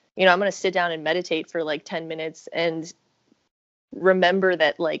 you know, I'm going to sit down and meditate for like 10 minutes and remember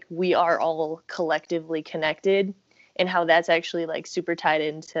that like we are all collectively connected, and how that's actually like super tied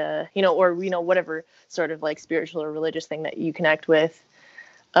into, you know, or, you know, whatever sort of like spiritual or religious thing that you connect with.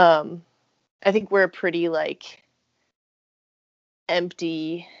 I think we're a pretty like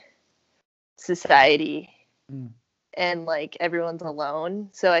empty society, and like everyone's alone.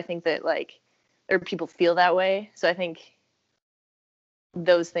 So I think that like, or people feel that way. So I think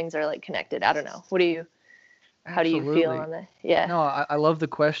those things are like connected. I don't know. How do you feel on that? Yeah. No, I love the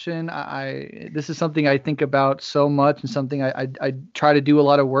question. This is something I think about so much, and something I try to do a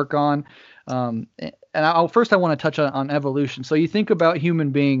lot of work on. And first I want to touch on evolution. So you think about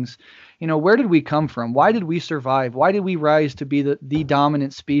human beings, you know, where did we come from? Why did we survive? Why did we rise to be the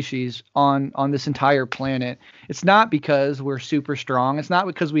dominant species on this entire planet? It's not because we're super strong. It's not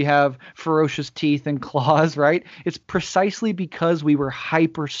because we have ferocious teeth and claws, right? It's precisely because we were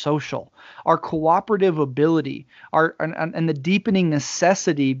hyper social. Our cooperative ability, and the deepening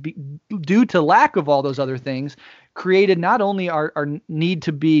necessity due to lack of all those other things, created not only our need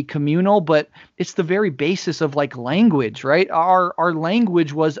to be communal, but it's the very basis of like language, right? Our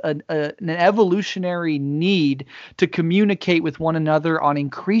language was an evolutionary need to communicate with one another on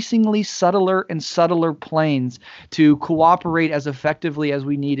increasingly subtler and subtler planes, to cooperate as effectively as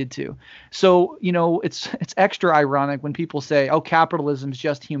we needed to. So, you know, it's extra ironic when people say, oh, capitalism is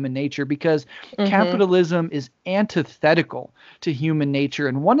just human nature, because capitalism is antithetical to human nature.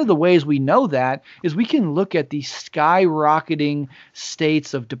 And one of the ways we know that is we can look at these skyrocketing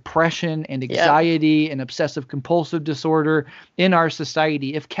states of depression and anxiety and obsessive compulsive disorder in our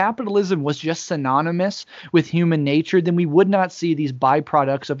society. If capitalism was just synonymous with human nature, then we would not see these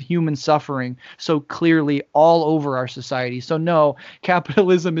byproducts of human suffering so clearly all over our society. So no,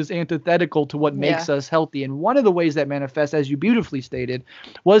 capitalism is antithetical to what makes us healthy. And one of the ways that manifests, as you beautifully stated,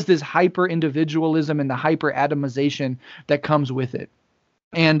 was this hyper individualism and the hyper atomization that comes with it.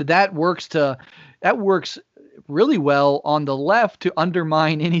 And that works really well on the left to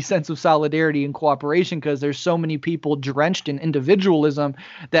undermine any sense of solidarity and cooperation, because there's so many people drenched in individualism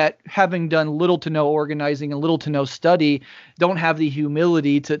that, having done little to no organizing and little to no study, don't have the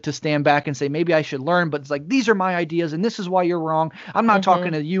humility to stand back and say, maybe I should learn, but it's like, these are my ideas and this is why you're wrong. I'm not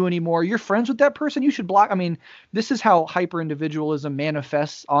talking to you anymore. You're friends with that person, you should block. I mean, this is how hyper individualism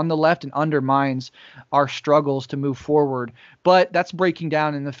manifests on the left and undermines our struggles to move forward. But that's breaking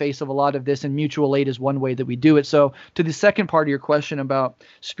down in the face of a lot of this, and mutual aid is one way that we do it. So to the second part of your question about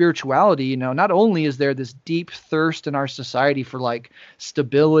spirituality, you know, not only is there this deep thirst in our society for like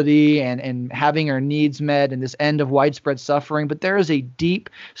stability and having our needs met and this end of widespread suffering, but there is a deep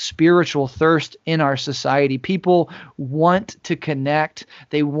spiritual thirst in our society. People want to connect.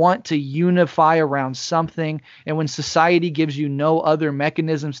 They want to unify around something. And when society gives you no other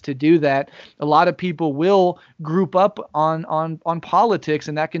mechanisms to do that, a lot of people will group up on politics,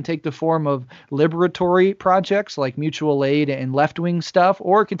 and that can take the form of liberatory projects like mutual aid and left-wing stuff,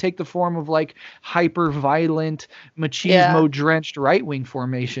 or it can take the form of like hyper-violent, machismo-drenched right-wing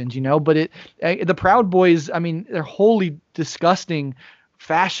formations, you know. But the Proud Boys, I mean, they're wholly disgusting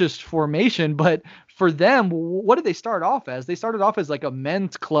fascist formation, but for them, what did they start off as? They started off as like a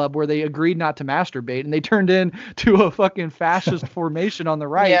men's club where they agreed not to masturbate, and they turned into a fucking fascist formation on the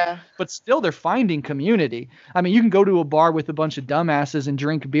right. Yeah. But still, they're finding community. I mean, you can go to a bar with a bunch of dumbasses and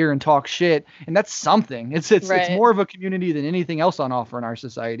drink beer and talk shit, and that's something. It's more of a community than anything else on offer in our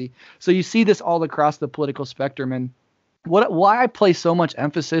society. So you see this all across the political spectrum. And why I place so much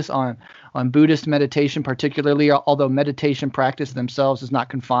emphasis on Buddhist meditation, particularly, although meditation practice themselves is not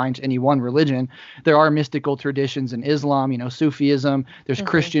confined to any one religion. There are mystical traditions in Islam, you know, Sufism, there's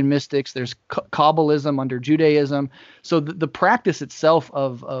Christian mystics, there's Kabbalism under Judaism. So the practice itself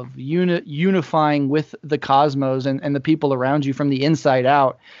of unifying with the cosmos and the people around you from the inside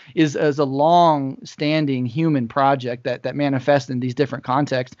out is a long-standing human project that manifests in these different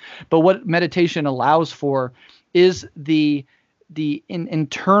contexts. But what meditation allows for is the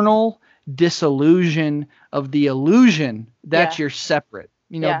internal disillusion of the illusion that you're separate.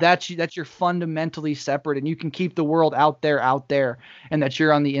 Yeah. that's you're fundamentally separate, and you can keep the world out there, and that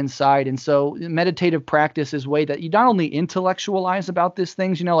you're on the inside. And so meditative practice is a way that you not only intellectualize about these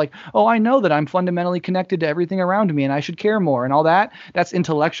things, like, oh, I know that I'm fundamentally connected to everything around me and I should care more and all that. That's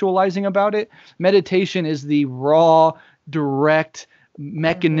intellectualizing about it. Meditation is the raw, direct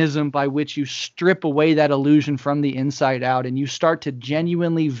mechanism by which you strip away that illusion from the inside out, and you start to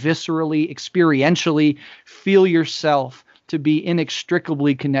genuinely, viscerally, experientially feel yourself to be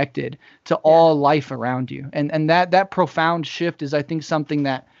inextricably connected to all life around you. And that profound shift is, I think, something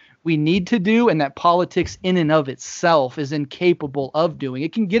that we need to do, and that politics in and of itself is incapable of doing.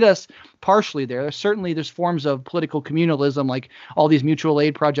 It can get us partially there. There's forms of political communalism, like all these mutual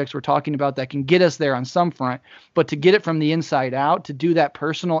aid projects we're talking about, that can get us there on some front. But to get it from the inside out, to do that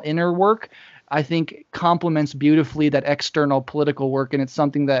personal inner work, I think complements beautifully that external political work. And it's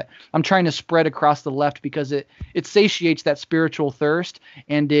something that I'm trying to spread across the left, because it satiates that spiritual thirst,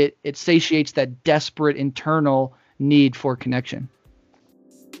 and it satiates that desperate internal need for connection.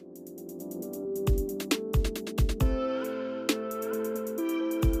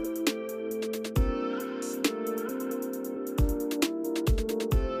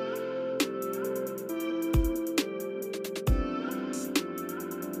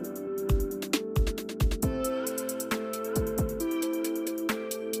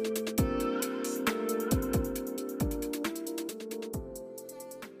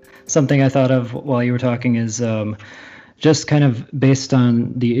 Something I thought of while you were talking is just kind of based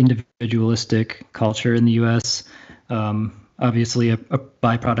on the individualistic culture in the U.S., obviously a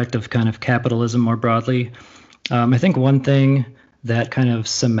byproduct of kind of capitalism more broadly. I think one thing that kind of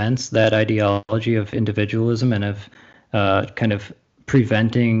cements that ideology of individualism and of kind of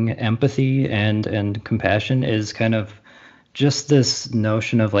preventing empathy and compassion is kind of just this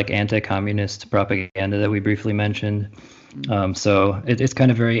notion of like anti-communist propaganda that we briefly mentioned. So it's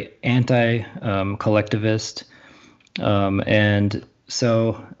kind of very anti-collectivist. And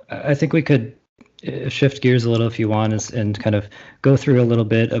so I think we could shift gears a little if you want, and kind of go through a little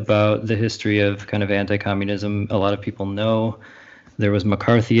bit about the history of kind of anti-communism. A lot of people know there was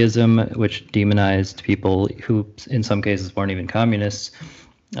McCarthyism, which demonized people who in some cases weren't even communists.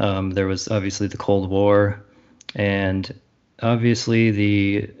 There was obviously the Cold War, and obviously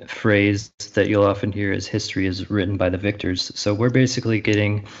the phrase that you'll often hear is history is written by the victors. So we're basically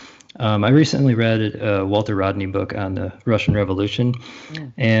getting, I recently read a Walter Rodney book on the Russian Revolution,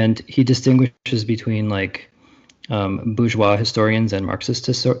 and he distinguishes between like bourgeois historians and Marxist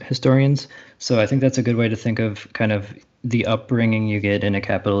historians. So I think that's a good way to think of kind of the upbringing you get in a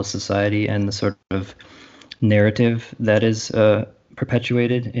capitalist society and the sort of narrative that is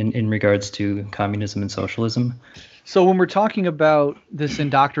perpetuated in regards to communism and socialism. So when we're talking about this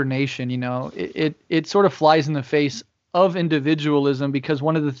indoctrination, it sort of flies in the face of individualism, because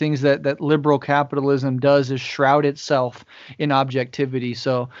one of the things that liberal capitalism does is shroud itself in objectivity.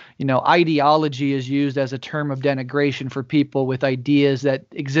 So, ideology is used as a term of denigration for people with ideas that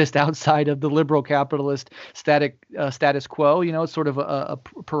exist outside of the liberal capitalist status quo. It's sort of a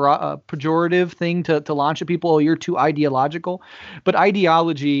pejorative thing to launch at people. Oh, you're too ideological. But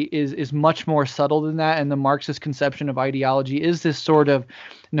ideology is much more subtle than that. And the Marxist conception of ideology is this sort of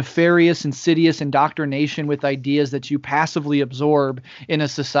nefarious, insidious indoctrination with ideas that you passively absorb in a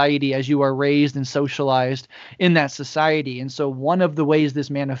society as you are raised and socialized in that society. And so one of the ways this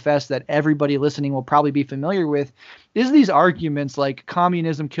manifests that everybody listening will probably be familiar with is these arguments like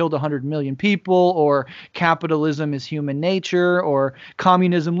communism killed 100 million people, or capitalism is human nature, or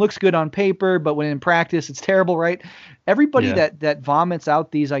communism looks good on paper, but when in practice it's terrible, right? Everybody that vomits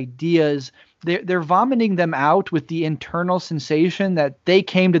out these ideas, they're vomiting them out with the internal sensation that they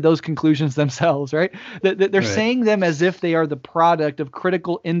came to those conclusions themselves, right? They're saying them as if they are the product of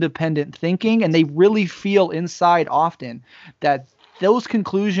critical, independent thinking, and they really feel inside often that those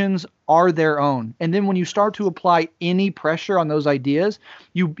conclusions are their own. And then when you start to apply any pressure on those ideas,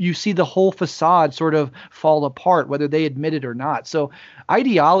 you see the whole facade sort of fall apart, whether they admit it or not. So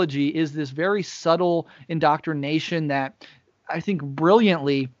ideology is this very subtle indoctrination that I think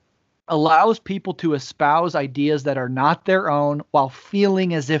brilliantly allows people to espouse ideas that are not their own while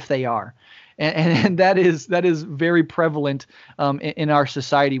feeling as if they are. And that is very prevalent in our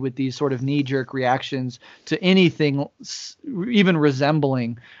society, with these sort of knee-jerk reactions to anything even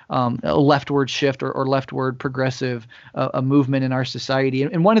resembling a leftward shift or leftward progressive a movement in our society.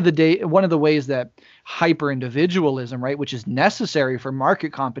 And one of the ways that hyper-individualism, right, which is necessary for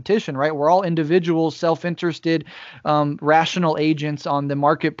market competition, right? We're all individuals, self-interested, rational agents on the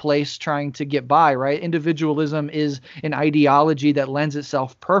marketplace trying to get by, right? Individualism is an ideology that lends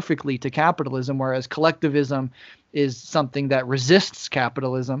itself perfectly to capitalism, whereas collectivism is something that resists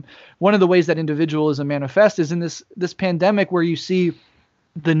capitalism. One of the ways that individualism manifests is in this pandemic, where you see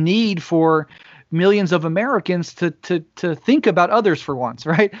the need for millions of Americans to think about others for once,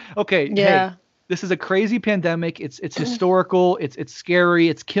 right? Okay, Yeah. hey, this is a crazy pandemic. It's historical. It's scary.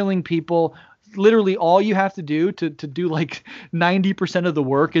 It's killing people. Literally, all you have to do to do like 90% of the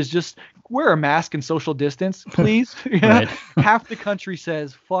work is just wear a mask and social distance, please. Right. Half the country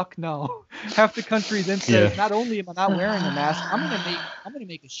says fuck no. Half the country then says, Yeah. not only am I not wearing a mask, I'm gonna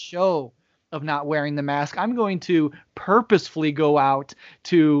make a show of not wearing the mask. I'm going to purposefully go out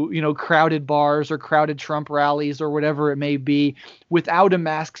to, crowded bars or crowded Trump rallies or whatever it may be without a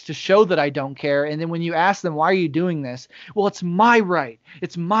mask to show that I don't care. And then when you ask them, why are you doing this? Well, it's my right.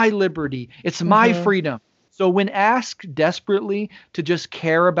 It's my liberty. It's my freedom. So when asked desperately to just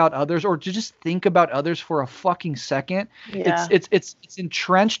care about others or to just think about others for a fucking second, Yeah. it's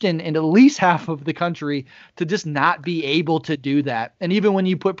entrenched in at least half of the country to just not be able to do that. And even when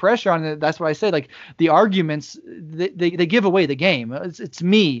you put pressure on it, that's what I say. Like the arguments, they give away the game. It's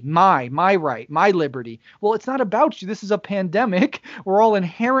me, my right, my liberty. Well, it's not about you. This is a pandemic. We're all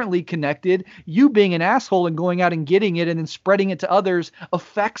inherently connected. You being an asshole and going out and getting it and then spreading it to others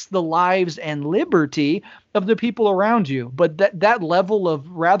affects the lives and liberty of the people around you. But that level of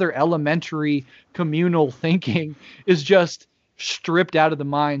rather elementary communal thinking is just stripped out of the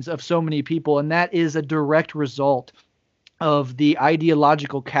minds of so many people. And that is a direct result of the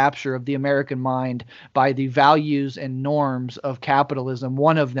ideological capture of the American mind by the values and norms of capitalism,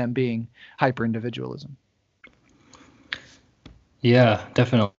 one of them being hyper-individualism. Yeah,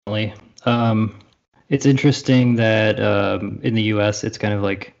 definitely. It's interesting that in the U.S. it's kind of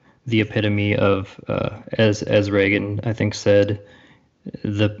like the epitome of, as Reagan I think said,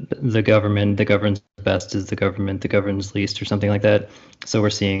 the government that governs best is the government that governs least, or something like that. So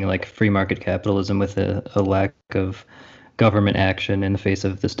we're seeing like free market capitalism with a lack of government action in the face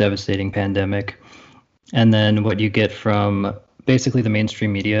of this devastating pandemic. And then what you get from basically the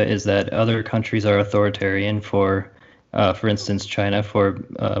mainstream media is that other countries are authoritarian for instance, China, for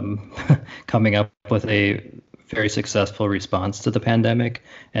coming up with a very successful response to the pandemic.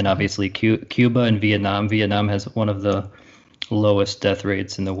 And obviously Cuba and Vietnam. Vietnam has one of the lowest death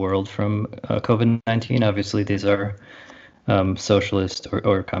rates in the world from COVID-19. Obviously, these are socialist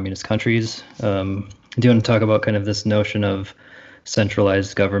or communist countries. Do you want to talk about kind of this notion of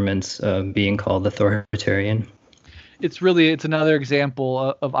centralized governments being called authoritarian? It's another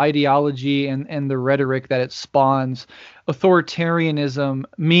example of ideology and the rhetoric that it spawns. Authoritarianism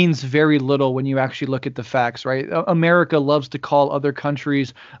means very little when you actually look at the facts, right? America loves to call other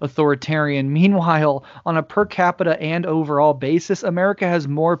countries authoritarian. Meanwhile, on a per capita and overall basis, America has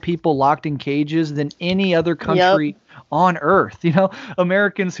more people locked in cages than any other country on earth.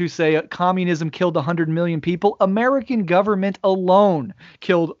 Americans who say communism killed 100 million people, American government alone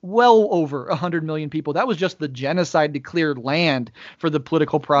killed well over 100 million people. That was just the genocide to clear land for the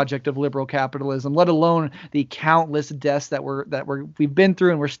political project of liberal capitalism, let alone the countless deaths that we've been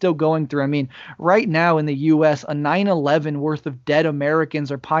through and we're still going through. I mean, right now in the US, a 9/11 worth of dead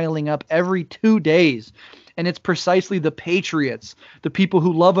Americans are piling up every 2 days. And it's precisely the patriots, the people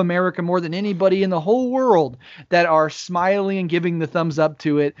who love America more than anybody in the whole world, that are smiling and giving the thumbs up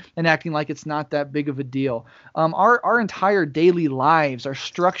to it and acting like it's not that big of a deal. Our entire daily lives are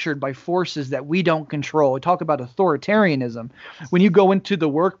structured by forces that we don't control. We talk about authoritarianism. When you go into the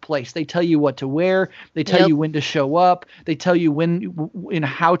workplace, they tell you what to wear. They tell you when to show up. They tell you when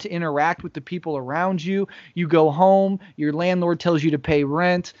how to interact with the people around you. You go home, your landlord tells you to pay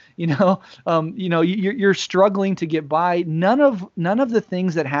rent. You're struggling to get by. None of the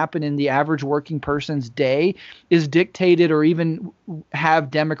things that happen in the average working person's day is dictated or even have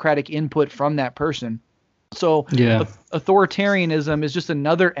democratic input from that person. So authoritarianism is just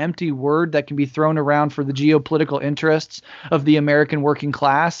another empty word that can be thrown around for the geopolitical interests of the American working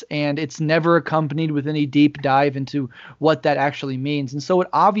class, and it's never accompanied with any deep dive into what that actually means. And so it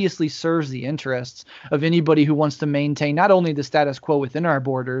obviously serves the interests of anybody who wants to maintain not only the status quo within our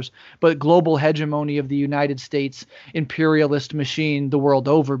borders, but global hegemony of the United States imperialist machine the world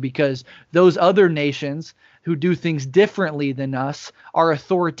over, because those other nations who do things differently than us are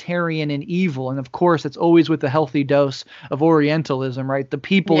authoritarian and evil. And of course, it's always with a healthy dose of Orientalism, right? The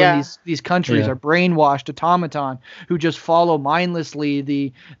people in these countries are brainwashed automaton who just follow mindlessly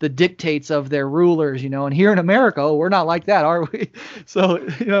the dictates of their rulers, and here in America, we're not like that, are we? So,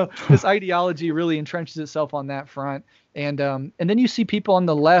 this ideology really entrenches itself on that front. And then you see people on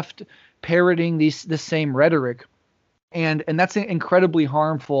the left parroting the same rhetoric. And that's incredibly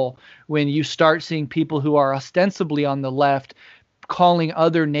harmful when you start seeing people who are ostensibly on the left calling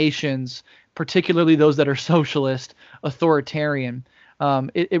other nations particularly those that are socialist, authoritarian.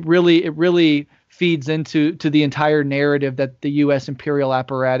 It really feeds into the entire narrative that the U.S. imperial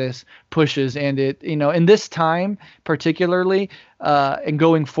apparatus pushes, and it, in this time particularly, and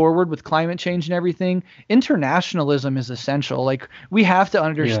going forward with climate change and everything, internationalism is essential. Like, we have to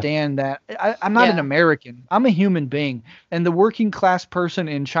understand that I'm not an American. I'm a human being, and the working class person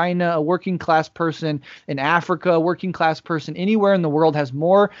in China, a working class person in Africa, a working class person anywhere in the world has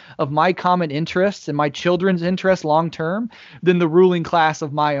more of my common interests and my children's interests long term than the ruling class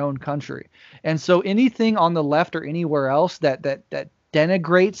of my own country. And so anything on the left or anywhere else that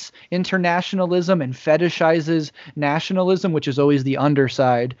denigrates internationalism and fetishizes nationalism, which is always the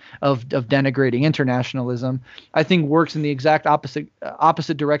underside of denigrating internationalism, I think works in the exact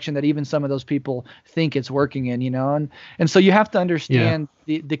opposite direction that even some of those people think it's working in, and so you have to understand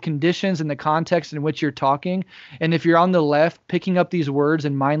the conditions and the context in which you're talking. And if you're on the left, picking up these words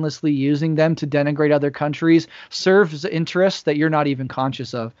and mindlessly using them to denigrate other countries serves interests that you're not even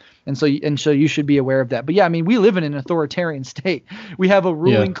conscious of. And so you should be aware of that. But yeah, I mean, we live in an authoritarian state. We have a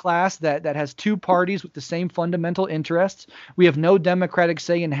ruling class that has two parties with the same fundamental interests. We have no democratic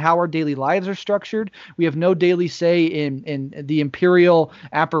say in how our daily lives are structured. We have no daily say in the imperial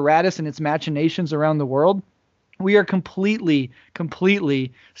apparatus and its machinations around the world. We are completely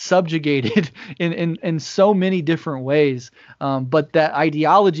subjugated in so many different ways. But that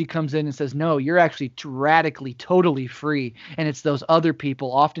ideology comes in and says, no, you're actually radically, totally free. And it's those other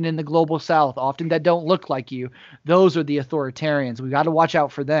people, often in the global south, often that don't look like you. Those are the authoritarians. We got to watch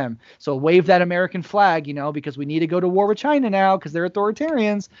out for them. So wave that American flag, because we need to go to war with China now because they're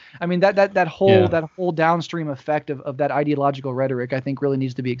authoritarians. I mean, that whole downstream effect of that ideological rhetoric, I think, really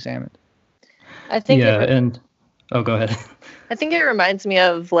needs to be examined. I think Oh, go ahead. I think it reminds me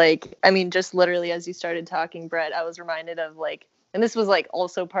of, just literally as you started talking, Brett, I was reminded of and this was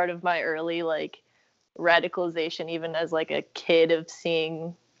also part of my early radicalization, even as a kid, of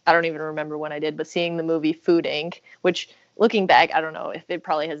seeing, I don't even remember when I did, but seeing the movie Food Inc., which looking back, I don't know if it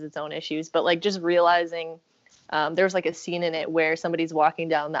probably has its own issues, but just realizing there was a scene in it where somebody's walking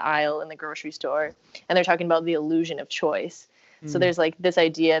down the aisle in the grocery store and they're talking about the illusion of choice. So there's this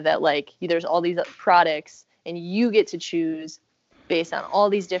idea that there's all these products and you get to choose based on all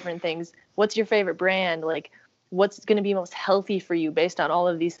these different things. What's your favorite brand? What's going to be most healthy for you based on all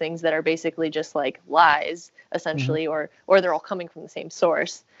of these things that are basically just lies, essentially, or they're all coming from the same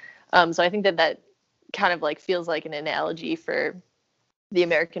source. So I think that kind of feels like an analogy for the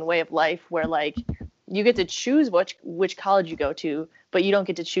American way of life, where you get to choose which college you go to, but you don't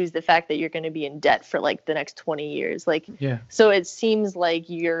get to choose the fact that you're going to be in debt for the next 20 years. So it seems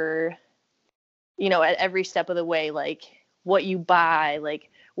like you're, at every step of the way, what you buy,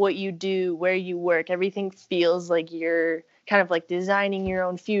 what you do, where you work, everything feels like you're kind of designing your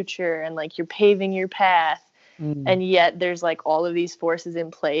own future and you're paving your path. And yet there's all of these forces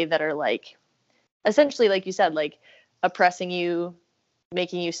in play that are essentially, like you said, oppressing you,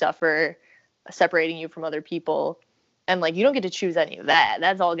 making you suffer, separating you from other people. And you don't get to choose any of that.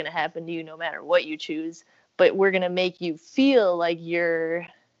 That's all going to happen to you no matter what you choose. But we're going to make you feel like you're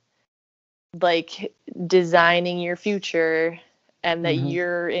designing your future and that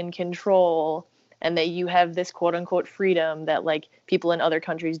you're in control and that you have this quote unquote freedom that people in other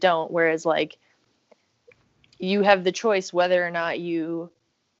countries don't. Whereas you have the choice whether or not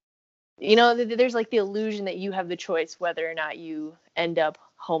there's the illusion that you have the choice whether or not you end up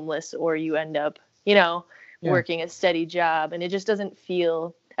homeless or you end up, working a steady job. And it just doesn't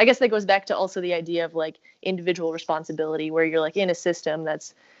feel, I guess that goes back to also the idea of individual responsibility, where you're in a system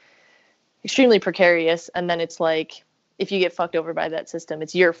that's extremely precarious. And then it's if you get fucked over by that system,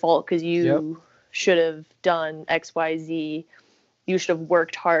 it's your fault because you should have done X, Y, Z. You should have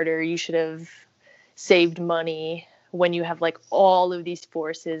worked harder. You should have saved money, when you have all of these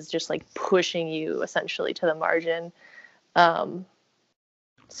forces just pushing you essentially to the margin.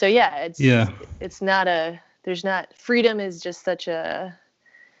 So yeah, it's not freedom is just such a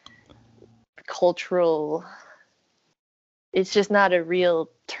cultural, it's just not a real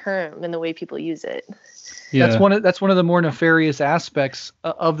term in the way people use it. Yeah. That's one of the more nefarious aspects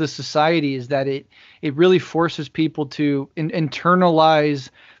of the society, is that it really forces people to internalize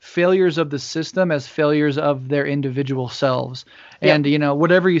failures of the system as failures of their individual selves. And,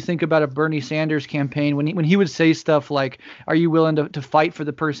 whatever you think about a Bernie Sanders campaign, when he would say stuff like, are you willing to fight for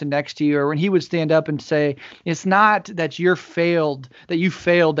the person next to you? Or when he would stand up and say, it's not that you failed, that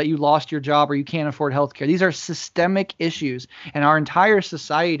you lost your job or you can't afford health care. These are systemic issues. And our entire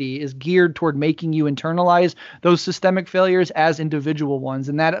society is geared toward making you internalize those systemic failures as individual ones.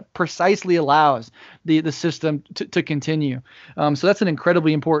 And that precisely allows the system to continue. So that's an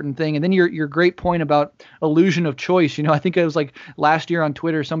incredibly important thing. And then your great point about illusion of choice. I think it was like last year on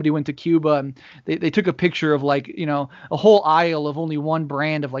Twitter, somebody went to Cuba and they took a picture of like, a whole aisle of only one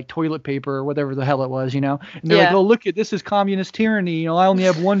brand of like toilet paper or whatever the hell it was, and they're like, oh, look at this is communist tyranny. I only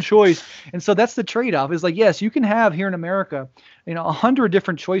have one choice. And so that's the trade-off is like, yes, you can have here in America, 100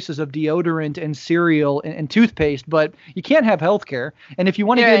 different choices of deodorant and cereal and toothpaste, but you can't have health care. And if you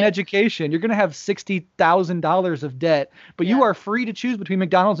want to get an education, you're going to have $60,000 of debt, but you are free to choose between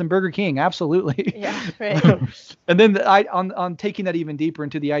McDonald's and Burger King. Absolutely. Yeah, right. And then on taking that even deeper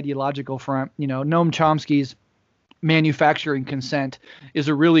into the ideological front, Noam Chomsky's manufacturing consent is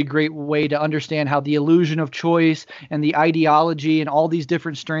a really great way to understand how the illusion of choice and the ideology and all these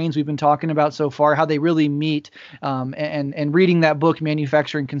different strains we've been talking about so far, how they really meet. And reading that book,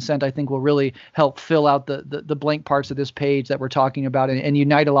 Manufacturing Consent, I think will really help fill out the blank parts of this page that we're talking about and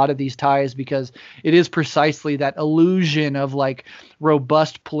unite a lot of these ties, because it is precisely that illusion of like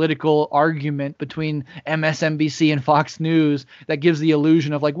robust political argument between MSNBC and Fox News that gives the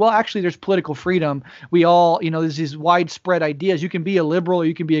illusion of like, well, actually there's political freedom. We all, there's these widespread ideas. You can be a liberal, or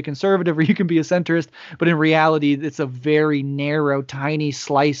you can be a conservative, or you can be a centrist, but in reality, it's a very narrow, tiny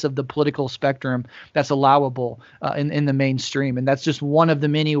slice of the political spectrum that's allowable in the mainstream. And that's just one of the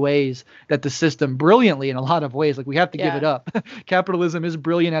many ways that the system brilliantly, in a lot of ways, like we have to give it up. Capitalism is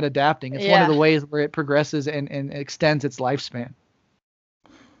brilliant at adapting. It's one of the ways where it progresses and extends its lifespan.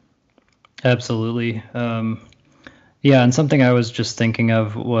 Absolutely. And something I was just thinking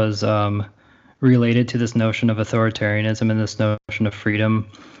of was related to this notion of authoritarianism and this notion of freedom.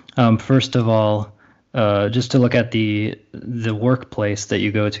 First of all, just to look at the workplace that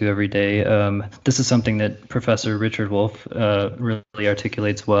you go to every day. This is something that Professor Richard Wolff really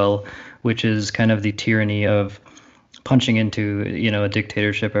articulates well, which is kind of the tyranny of punching into a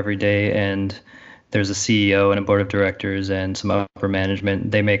dictatorship every day, and there's a CEO and a board of directors and some upper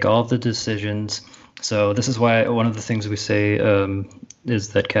management. They make all of the decisions. So this is why one of the things we say is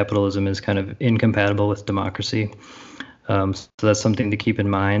that capitalism is kind of incompatible with democracy. So that's something to keep in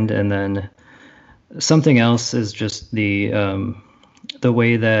mind. And then something else is just the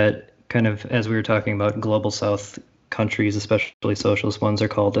way that kind of, as we were talking about, global South countries, especially socialist ones, are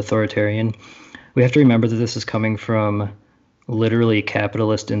called authoritarian. We have to remember that this is coming from literally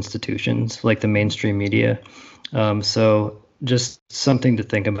capitalist institutions like the mainstream media. So just something to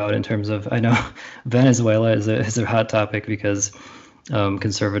think about in terms of, I know Venezuela is a hot topic because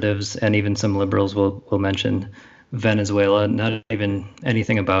conservatives and even some liberals will mention Venezuela, not even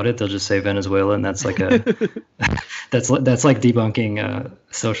anything about it. They'll just say Venezuela, and that's like that's like debunking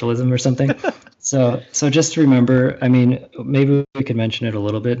socialism or something. So just remember, I mean, maybe we could mention it a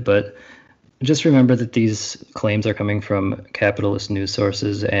little bit, but just remember that these claims are coming from capitalist news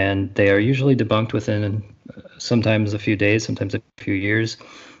sources, and they are usually debunked within sometimes a few days, sometimes a few years.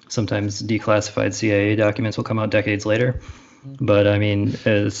 Sometimes declassified CIA documents will come out decades later. But I mean,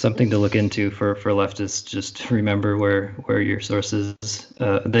 something to look into for leftists. Just remember where your sources,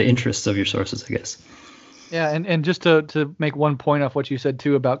 the interests of your sources, I guess. Yeah, and just to make one point off what you said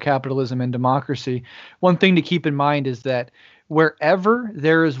too about capitalism and democracy, one thing to keep in mind is that wherever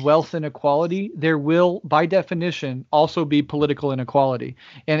there is wealth inequality, there will, by definition, also be political inequality.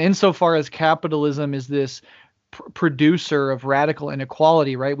 And insofar as capitalism is this producer of radical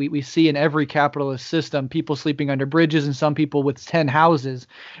inequality, right? We see in every capitalist system people sleeping under bridges and some people with 10 houses.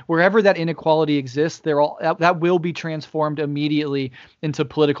 Wherever that inequality exists, that will be transformed immediately into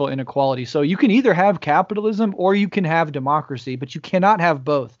political inequality. So you can either have capitalism or you can have democracy, but you cannot have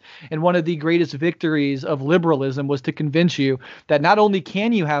both. And one of the greatest victories of liberalism was to convince you that not only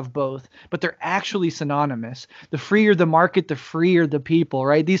can you have both, but they're actually synonymous. The freer the market, the freer the people,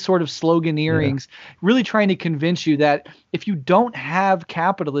 right? These sort of sloganeerings, really trying to convince you that if you don't have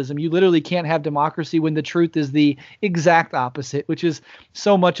capitalism, you literally can't have democracy, when the truth is the exact opposite, which is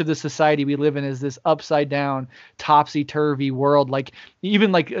so much of the society we live in is this upside down, topsy-turvy world, like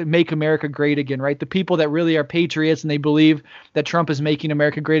even like Make America Great Again, right? The people that really are patriots and they believe that Trump is making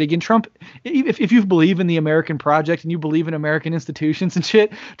America great again. Trump, if you believe in the American project and you believe in American institutions and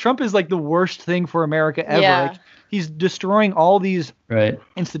shit, Trump is like the worst thing for America ever. Yeah. Like, He's destroying all these Right.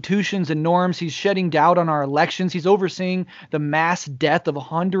 institutions and norms. He's shedding doubt on our elections. He's overseeing the mass death of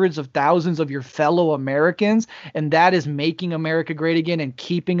hundreds of thousands of your fellow Americans. And that is making America great again and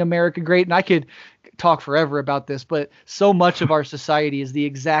keeping America great. And I could talk forever about this, but so much of our society is the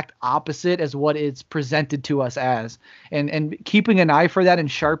exact opposite as what it's presented to us as. And keeping an eye for that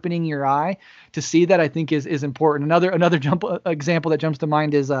and sharpening your eye to see that, I think is important. Another example that jumps to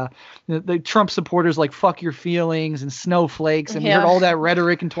mind is the Trump supporters like fuck your feelings and snowflakes, and we heard all that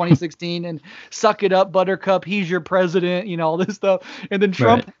rhetoric in 2016 and suck it up, Buttercup, he's your president, all this stuff. And then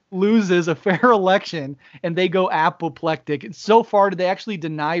Trump loses a fair election and they go apoplectic. And so far did they actually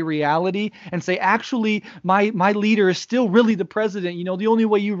deny reality and say, actually, my leader is still really the president. The only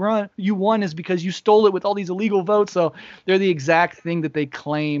way you won is because you stole it with all these illegal votes. So they're the exact thing that they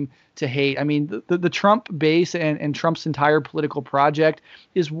claim to hate. I mean, the Trump base and Trump's entire political project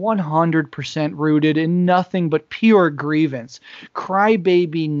is 100% rooted in nothing but pure grievance,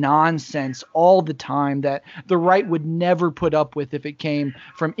 crybaby nonsense all the time that the right would never put up with if it came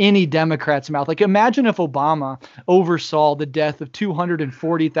from any Democrat's mouth. Like, imagine if Obama oversaw the death of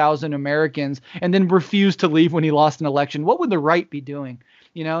 240,000 Americans and then refused to leave when he lost an election. What would the right be doing?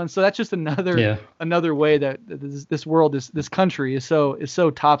 And so that's just another way that this world, this country is so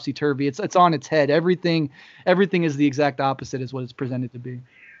topsy-turvy. It's on its head. Everything is the exact opposite as what it's presented to be.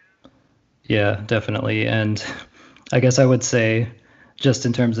 Yeah, definitely. And I guess I would say, just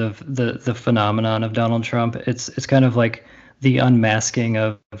in terms of the phenomenon of Donald Trump, it's kind of like the unmasking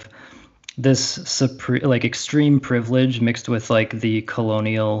of this extreme privilege mixed with like the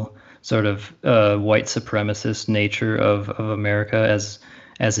colonial sort of white supremacist nature of America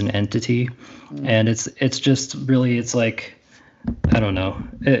as an entity. And it's just really, it's like, I don't know,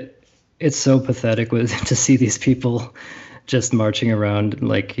 it's so pathetic to see these people just marching around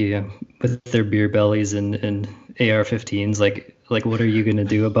like with their beer bellies and AR-15s. Like what are you going to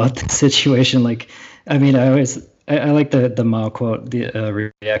do about the situation? Like, I mean, I like the Mao quote,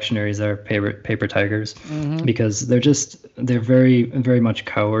 the reactionaries are paper tigers, because they're very, very much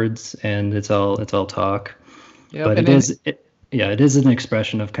cowards, and it's all talk. Yep, but it is an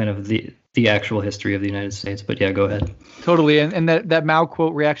expression of kind of the actual history of the United States. But yeah, go ahead. Totally. And that Mao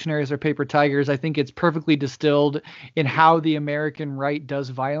quote, reactionaries are paper tigers, I think it's perfectly distilled in how the American right does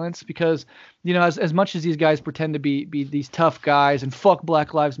violence. Because, as much as these guys pretend to be these tough guys and fuck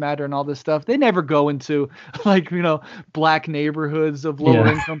Black Lives Matter and all this stuff, they never go into black neighborhoods of lower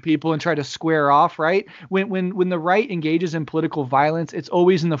income people and try to square off, right? When the right engages in political violence, it's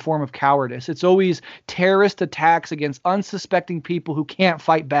always in the form of cowardice. It's always terrorist attacks against unsuspecting people who can't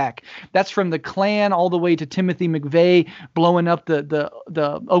fight back. That's from the Klan all the way to Timothy McVeigh blowing up the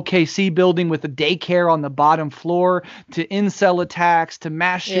OKC building with a daycare on the bottom floor, to incel attacks, to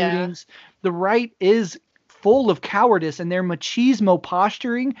mass shootings. The right is full of cowardice, and their machismo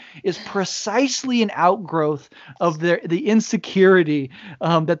posturing is precisely an outgrowth of the insecurity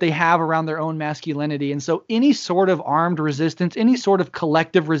that they have around their own masculinity. And so any sort of armed resistance, any sort of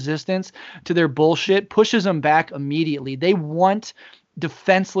collective resistance to their bullshit pushes them back immediately. They want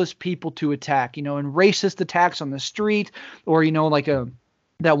defenseless people to attack, and racist attacks on the street, or,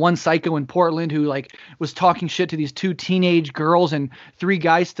 that one psycho in Portland who was talking shit to these two teenage girls, and three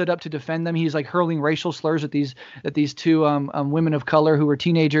guys stood up to defend them. He's hurling racial slurs at these two women of color who were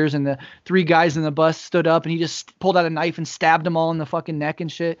teenagers, and the three guys in the bus stood up and he just pulled out a knife and stabbed them all in the fucking neck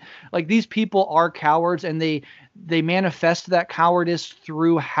and shit. Like, these people are cowards, and they manifest that cowardice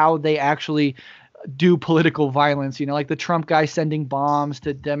through how they actually do political violence, like the Trump guy sending bombs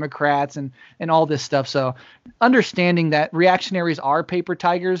to Democrats and all this stuff. So understanding that reactionaries are paper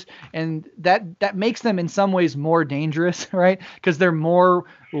tigers, and that makes them in some ways more dangerous, right? Because they're more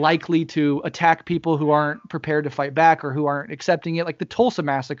likely to attack people who aren't prepared to fight back or who aren't accepting it. Like the Tulsa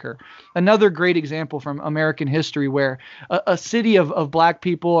Massacre, another great example from American history, where a city of black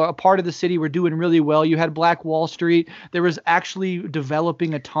people, a part of the city, were doing really well. You had Black Wall Street. There was actually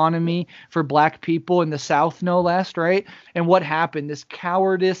developing autonomy for black people in the South, no less, right? And what happened? This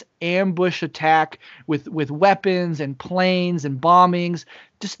cowardice ambush attack with weapons and planes and bombings,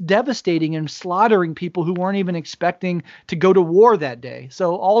 just devastating and slaughtering people who weren't even expecting to go to war that day.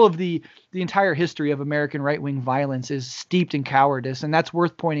 So all of the entire history of American right-wing violence is steeped in cowardice, and that's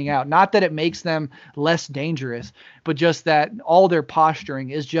worth pointing out. Not that it makes them less dangerous, but just that all their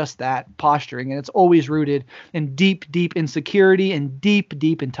posturing is just that, posturing, and it's always rooted in deep insecurity and deep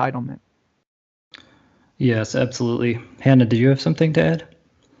entitlement. Yes, absolutely. Hannah, did you have something to add?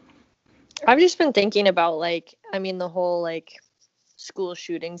 I've just been thinking about the whole school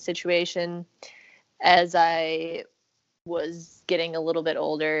shooting situation as I was getting a little bit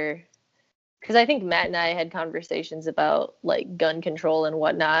older. because I think Matt and I had conversations about like gun control and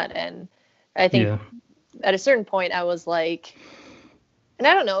whatnot, and I think at a certain point I was like, and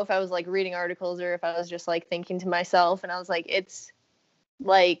I don't know if I was like reading articles or if I was just like thinking to myself, and I was like, it's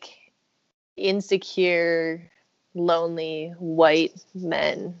like insecure, lonely white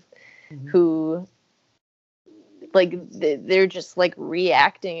men who like they're just like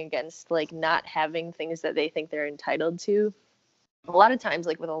reacting against like not having things that they think they're entitled to. A lot of times,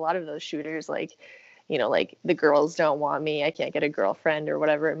 like with a lot of those shooters, like, you know, like the girls don't want me, I can't get a girlfriend or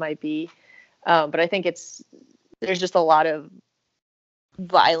whatever it might be. But I think there's just a lot of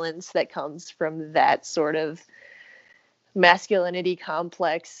violence that comes from that sort of masculinity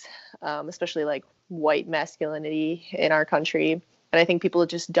complex, especially like white masculinity in our country. And I think people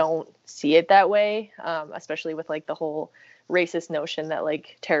just don't see it that way, especially with like the whole racist notion that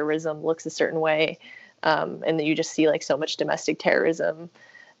like terrorism looks a certain way. And then you just see like so much domestic terrorism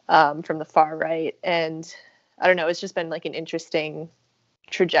from the far right. And I don't know, it's just been like an interesting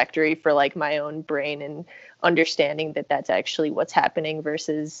trajectory for like my own brain and understanding that that's actually what's happening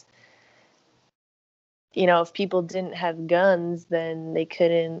versus, you know, if people didn't have guns, then they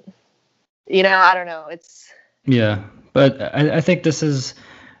couldn't, you know, I don't know. Yeah, but I think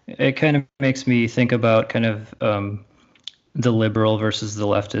it kind of makes me think about kind of the liberal versus the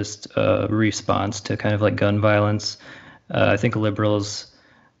leftist response to kind of like gun violence. I think liberals,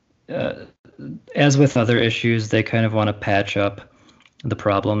 as with other issues, they kind of want to patch up the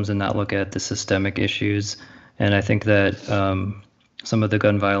problems and not look at the systemic issues. And I think that some of the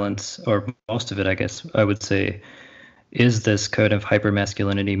gun violence, or most of it, I guess I would say, is this kind of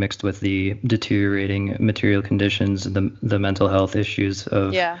hypermasculinity mixed with the deteriorating material conditions, the mental health issues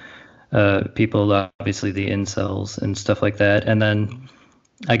of people, obviously the incels and stuff like that. And then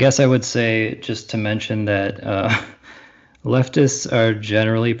I guess I would say, just to mention that leftists are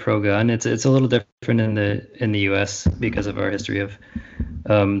generally pro-gun. It's a little different in the U.S. because of our history of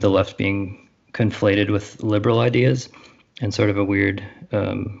the left being conflated with liberal ideas and sort of a weird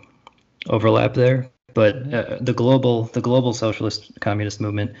overlap there. But the global socialist communist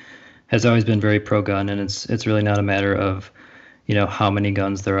movement has always been very pro-gun, and it's really not a matter of, you know, how many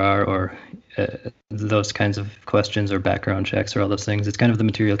guns there are or those kinds of questions or background checks or all those things. It's kind of the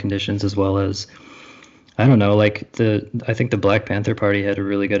material conditions, as well as, I don't know, like I think the Black Panther Party had a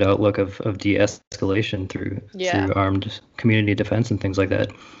really good outlook of de-escalation through armed community defense and things like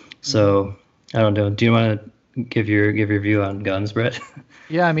that. So I don't know. Do you want to give your view on guns, Brett?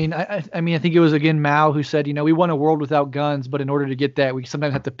 Yeah, I mean, I think it was again Mao who said, you know, we want a world without guns, but in order to get that, we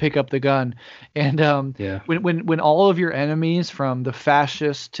sometimes have to pick up the gun. And when all of your enemies, from the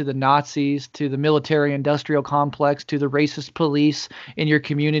fascists to the Nazis to the military-industrial complex to the racist police in your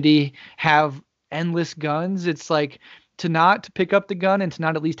community, have endless guns, it's like to pick up the gun and to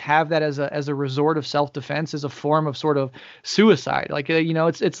not at least have that as a resort of self-defense is a form of sort of suicide. Like, you know,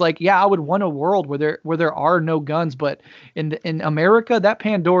 it's like, yeah, I would want a world where there are no guns, but in America, that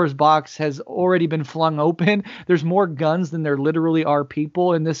Pandora's box has already been flung open. There's more guns than there literally are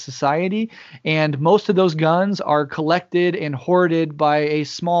people in this society, and most of those guns are collected and hoarded by a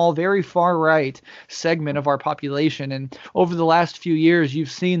small, very far right segment of our population. And over the last few years, you've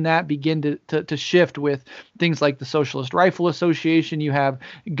seen that begin to shift with things like the Socialist Rifle Association. You have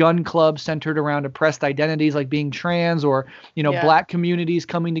gun clubs centered around oppressed identities like being trans, or, you know, black communities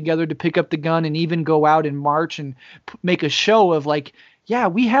coming together to pick up the gun and even go out and march and make a show of like, yeah,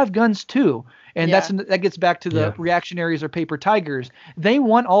 we have guns too. And that gets back to the reactionaries or paper tigers. They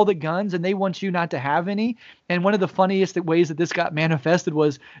want all the guns and they want you not to have any. And one of the funniest ways that this got manifested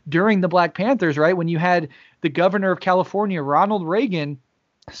was during the Black Panthers, right? When you had the governor of California, Ronald Reagan,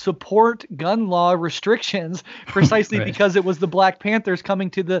 support gun law restrictions precisely right. because it was the Black Panthers coming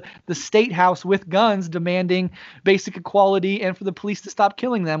to the state house with guns demanding basic equality and for the police to stop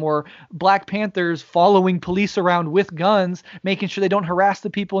killing them, or Black Panthers following police around with guns, making sure they don't harass the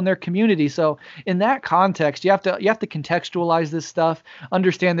people in their community. So in that context, you have to contextualize this stuff,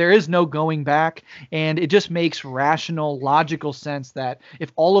 understand there is no going back, and it just makes rational, logical sense that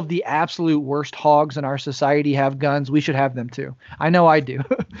if all of the absolute worst hogs in our society have guns, we should have them too. I know I do.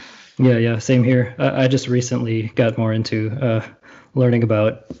 Yeah, same here. I just recently got more into learning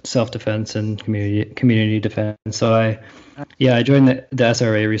about self-defense and community defense. So I joined the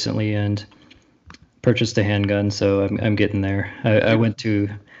SRA recently and purchased a handgun. So I'm getting there. I went to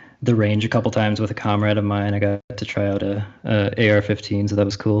the range a couple times with a comrade of mine. I got to try out a AR-15, so that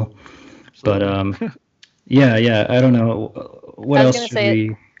was cool. Absolutely. But yeah, I don't know what else should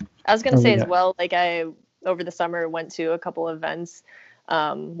we. I was gonna say as well. Like I over the summer went to a couple events.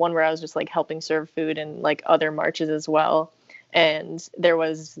 One where I was just like helping serve food and like other marches as well. And there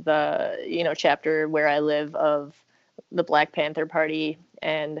was the, chapter where I live of the Black Panther Party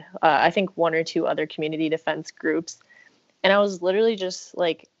and I think one or two other community defense groups. And I was literally just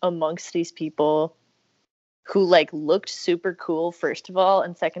like amongst these people who like looked super cool, first of all,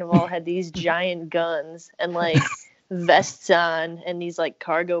 and second of all had these giant guns and like vests on and these like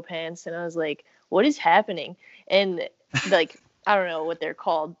cargo pants. And I was like, what is happening? And like, I don't know what they're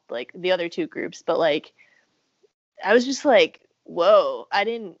called, like the other two groups, but like, I was just like, whoa, I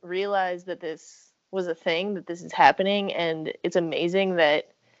didn't realize that this was a thing, that this is happening. And it's amazing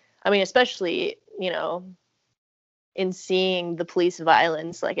that, I mean, especially, in seeing the police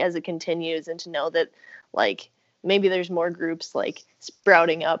violence, like as it continues, and to know that like maybe there's more groups like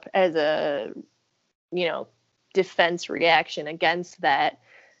sprouting up as a, defense reaction against that.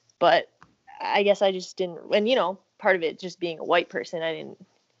 But I guess I just didn't, and part of it just being a white person, I didn't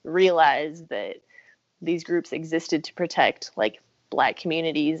realize that these groups existed to protect like Black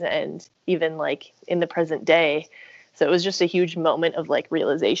communities and even like in the present day. So it was just a huge moment of like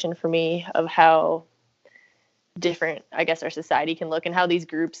realization for me of how different, I guess, our society can look and how these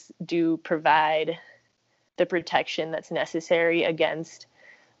groups do provide the protection that's necessary against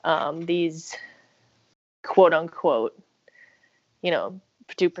these quote unquote,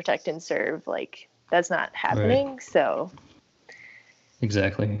 to protect and serve. Like that's not happening. Right. So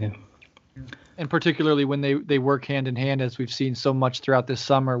exactly. Yeah. And particularly when they work hand in hand, as we've seen so much throughout this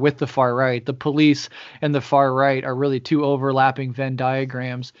summer with the far right. The police and the far right are really two overlapping Venn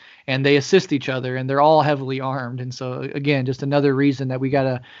diagrams, and they assist each other, and they're all heavily armed. And so again, just another reason that we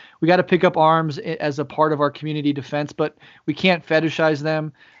gotta pick up arms as a part of our community defense, but we can't fetishize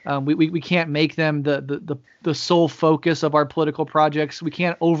them. We can't make them the sole focus of our political projects. We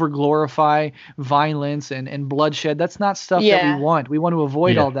can't over glorify violence and bloodshed. That's not stuff that we want. We want to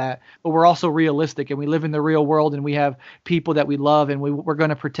avoid all that, but we're also realistic, and we live in the real world, and we have people that we love, and we're going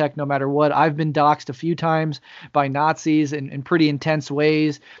to protect no matter what. I've been doxxed a few times by Nazis in pretty intense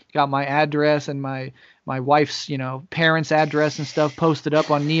ways. Got my address and my wife's, parents' address and stuff posted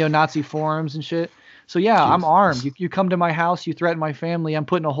up on neo-Nazi forums and shit. So yeah, jeez. I'm armed. You come to my house, you threaten my family, I'm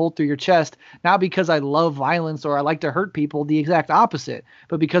putting a hole through your chest, not because I love violence or I like to hurt people, the exact opposite,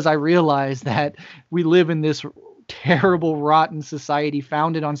 but because I realize that we live in this terrible, rotten society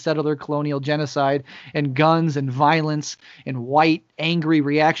founded on settler colonial genocide, and guns and violence and white, angry,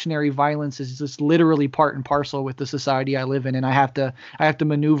 reactionary violence is just literally part and parcel with the society I live in, and I have to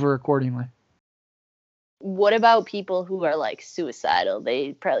maneuver accordingly. What about people who are like suicidal?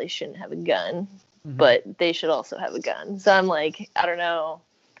 They probably shouldn't have a gun, but they should also have a gun. So I'm like, I don't know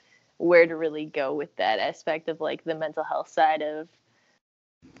where to really go with that aspect of like the mental health side of,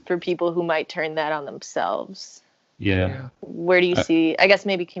 for people who might turn that on themselves. Yeah. Where do you see, I guess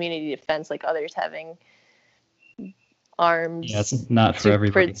maybe community defense, like others having arms. Yeah, it's not for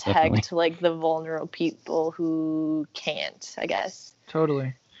everybody. Protect definitely. Like the vulnerable people who can't, I guess.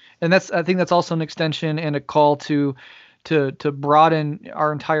 Totally. And I think that's also an extension and a call to broaden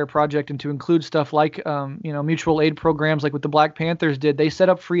our entire project and to include stuff like, mutual aid programs like what the Black Panthers did. They set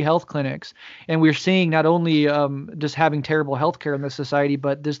up free health clinics, and we're seeing not only just having terrible health care in this society,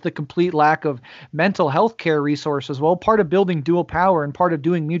 but there's the complete lack of mental health care resources. Well, part of building dual power and part of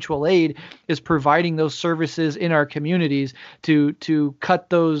doing mutual aid is providing those services in our communities to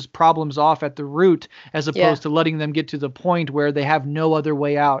cut those problems off at the root, as opposed to letting them get to the point where they have no other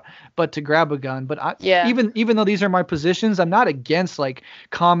way out but to grab a gun. But even though these are my positions, I'm not against like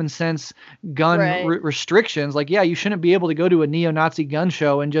common sense gun restrictions. Like, yeah, you shouldn't be able to go to a neo-Nazi gun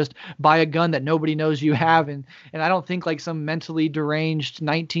show and just buy a gun that nobody knows you have. And I don't think like some mentally deranged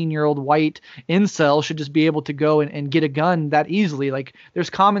 19-year-old white incel should just be able to go and get a gun that easily. Like, there's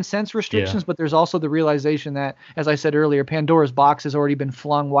common sense restrictions, but there's also the realization that, as I said earlier, Pandora's box has already been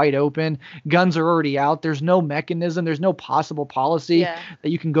flung wide open. Guns are already out. There's no mechanism. There's no possible policy that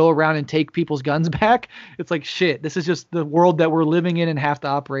you can go around and take people's guns back. It's like, shit, this is just the world that we're living in and have to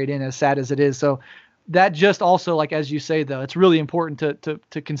operate in, as sad as it is. So that just also, like, as you say, though, it's really important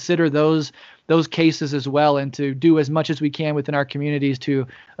to consider those cases as well, and to do as much as we can within our communities to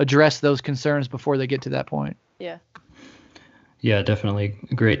address those concerns before they get to that point. Yeah, definitely.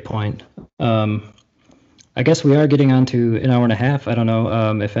 Great point. I guess we are getting on to an hour and a half. I don't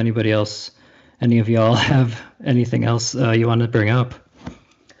know if any of y'all have anything else you want to bring up.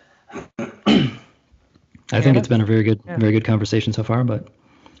 I think it's been a very good conversation so far, but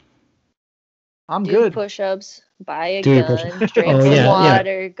I'm do good. Push-ups, buy a gun, drink some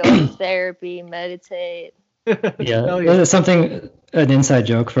water, go to therapy, meditate. Yeah, Hell yeah. something, an inside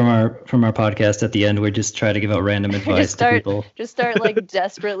joke from our podcast at the end. We just try to give out random advice to people. Just start like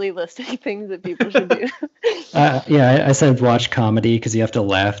desperately listing things that people should do. Yeah, I said watch comedy because you have to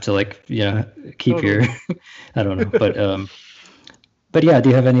laugh to like keep Totally. your I don't know, but yeah, do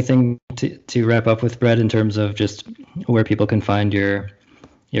you have anything to wrap up with, Brett, in terms of just where people can find your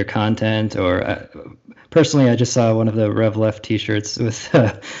content? Or personally, I just saw one of the Rev Left T-shirts with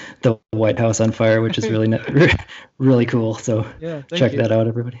the White House on fire, which is really really cool. So Yeah, thank check you. that out,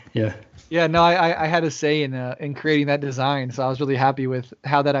 everybody. Yeah. Yeah, no, I had a say in creating that design, so I was really happy with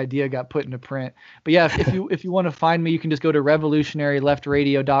how that idea got put into print. But yeah, if you want to find me, you can just go to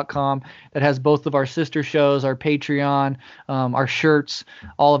revolutionaryleftradio.com. That has both of our sister shows, our Patreon, our shirts,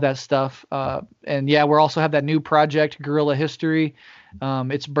 all of that stuff. And yeah, we also have that new project, Guerrilla History.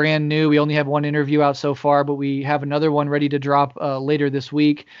 It's brand new. We only have one interview out so far, but we have another one ready to drop later this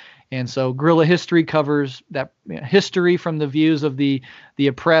week. And so Guerrilla History covers that history from the views of the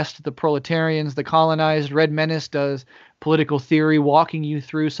oppressed, the proletarians, the colonized. Red Menace does political theory, walking you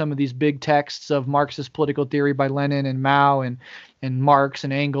through some of these big texts of Marxist political theory by Lenin and Mao and Marx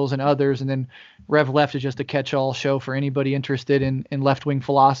and Engels and others. And then Rev Left is just a catch-all show for anybody interested in left-wing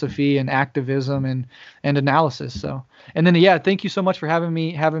philosophy and activism and analysis. So, and then yeah, thank you so much for having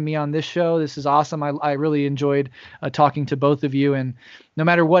me on this show. This is awesome. I really enjoyed talking to both of you. And no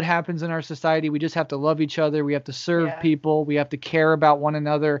matter what happens in our society, we just have to love each other. We have to serve people. We have to care about one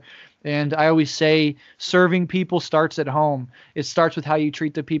another. And I always say serving people starts at home. It starts with how you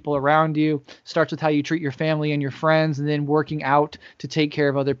treat the people around you, starts with how you treat your family and your friends, and then working out to take care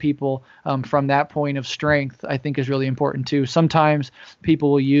of other people from that point of strength, I think is really important too. Sometimes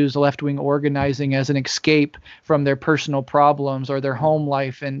people will use left-wing organizing as an escape from their personal problems or their home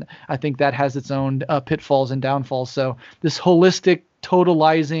life, and I think that has its own pitfalls and downfalls. So this holistic,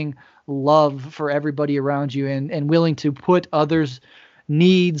 totalizing love for everybody around you and willing to put others'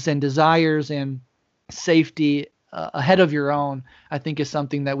 needs and desires and safety ahead of your own, I think is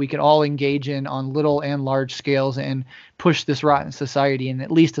something that we can all engage in on little and large scales and push this rotten society in at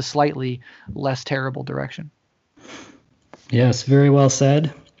least a slightly less terrible direction. Yes, very well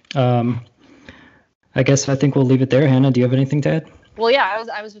said. I guess I think we'll leave it there. Hannah, do you have anything to add? Well, yeah,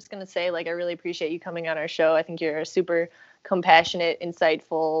 I was just going to say, like, I really appreciate you coming on our show. I think you're a super compassionate,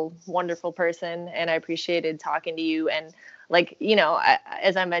 insightful, wonderful person, and I appreciated talking to you. And like,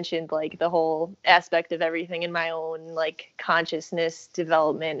 as I mentioned, like the whole aspect of everything in my own like consciousness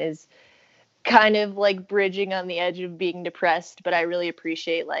development is kind of like bridging on the edge of being depressed, but I really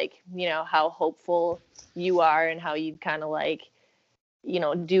appreciate like, how hopeful you are and how you kind of like,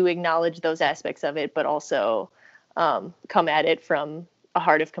 do acknowledge those aspects of it, but also come at it from a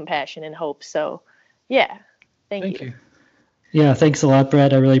heart of compassion and hope. So yeah, thank you. Yeah, thanks a lot,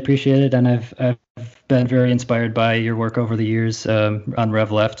 Brett. I really appreciate it, and I've been very inspired by your work over the years on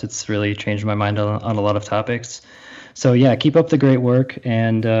Rev Left. It's really changed my mind on a lot of topics. So yeah, keep up the great work,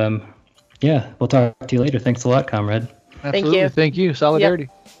 and yeah, we'll talk to you later. Thanks a lot, comrade. Absolutely. Thank you. Solidarity.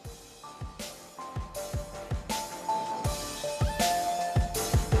 Yep.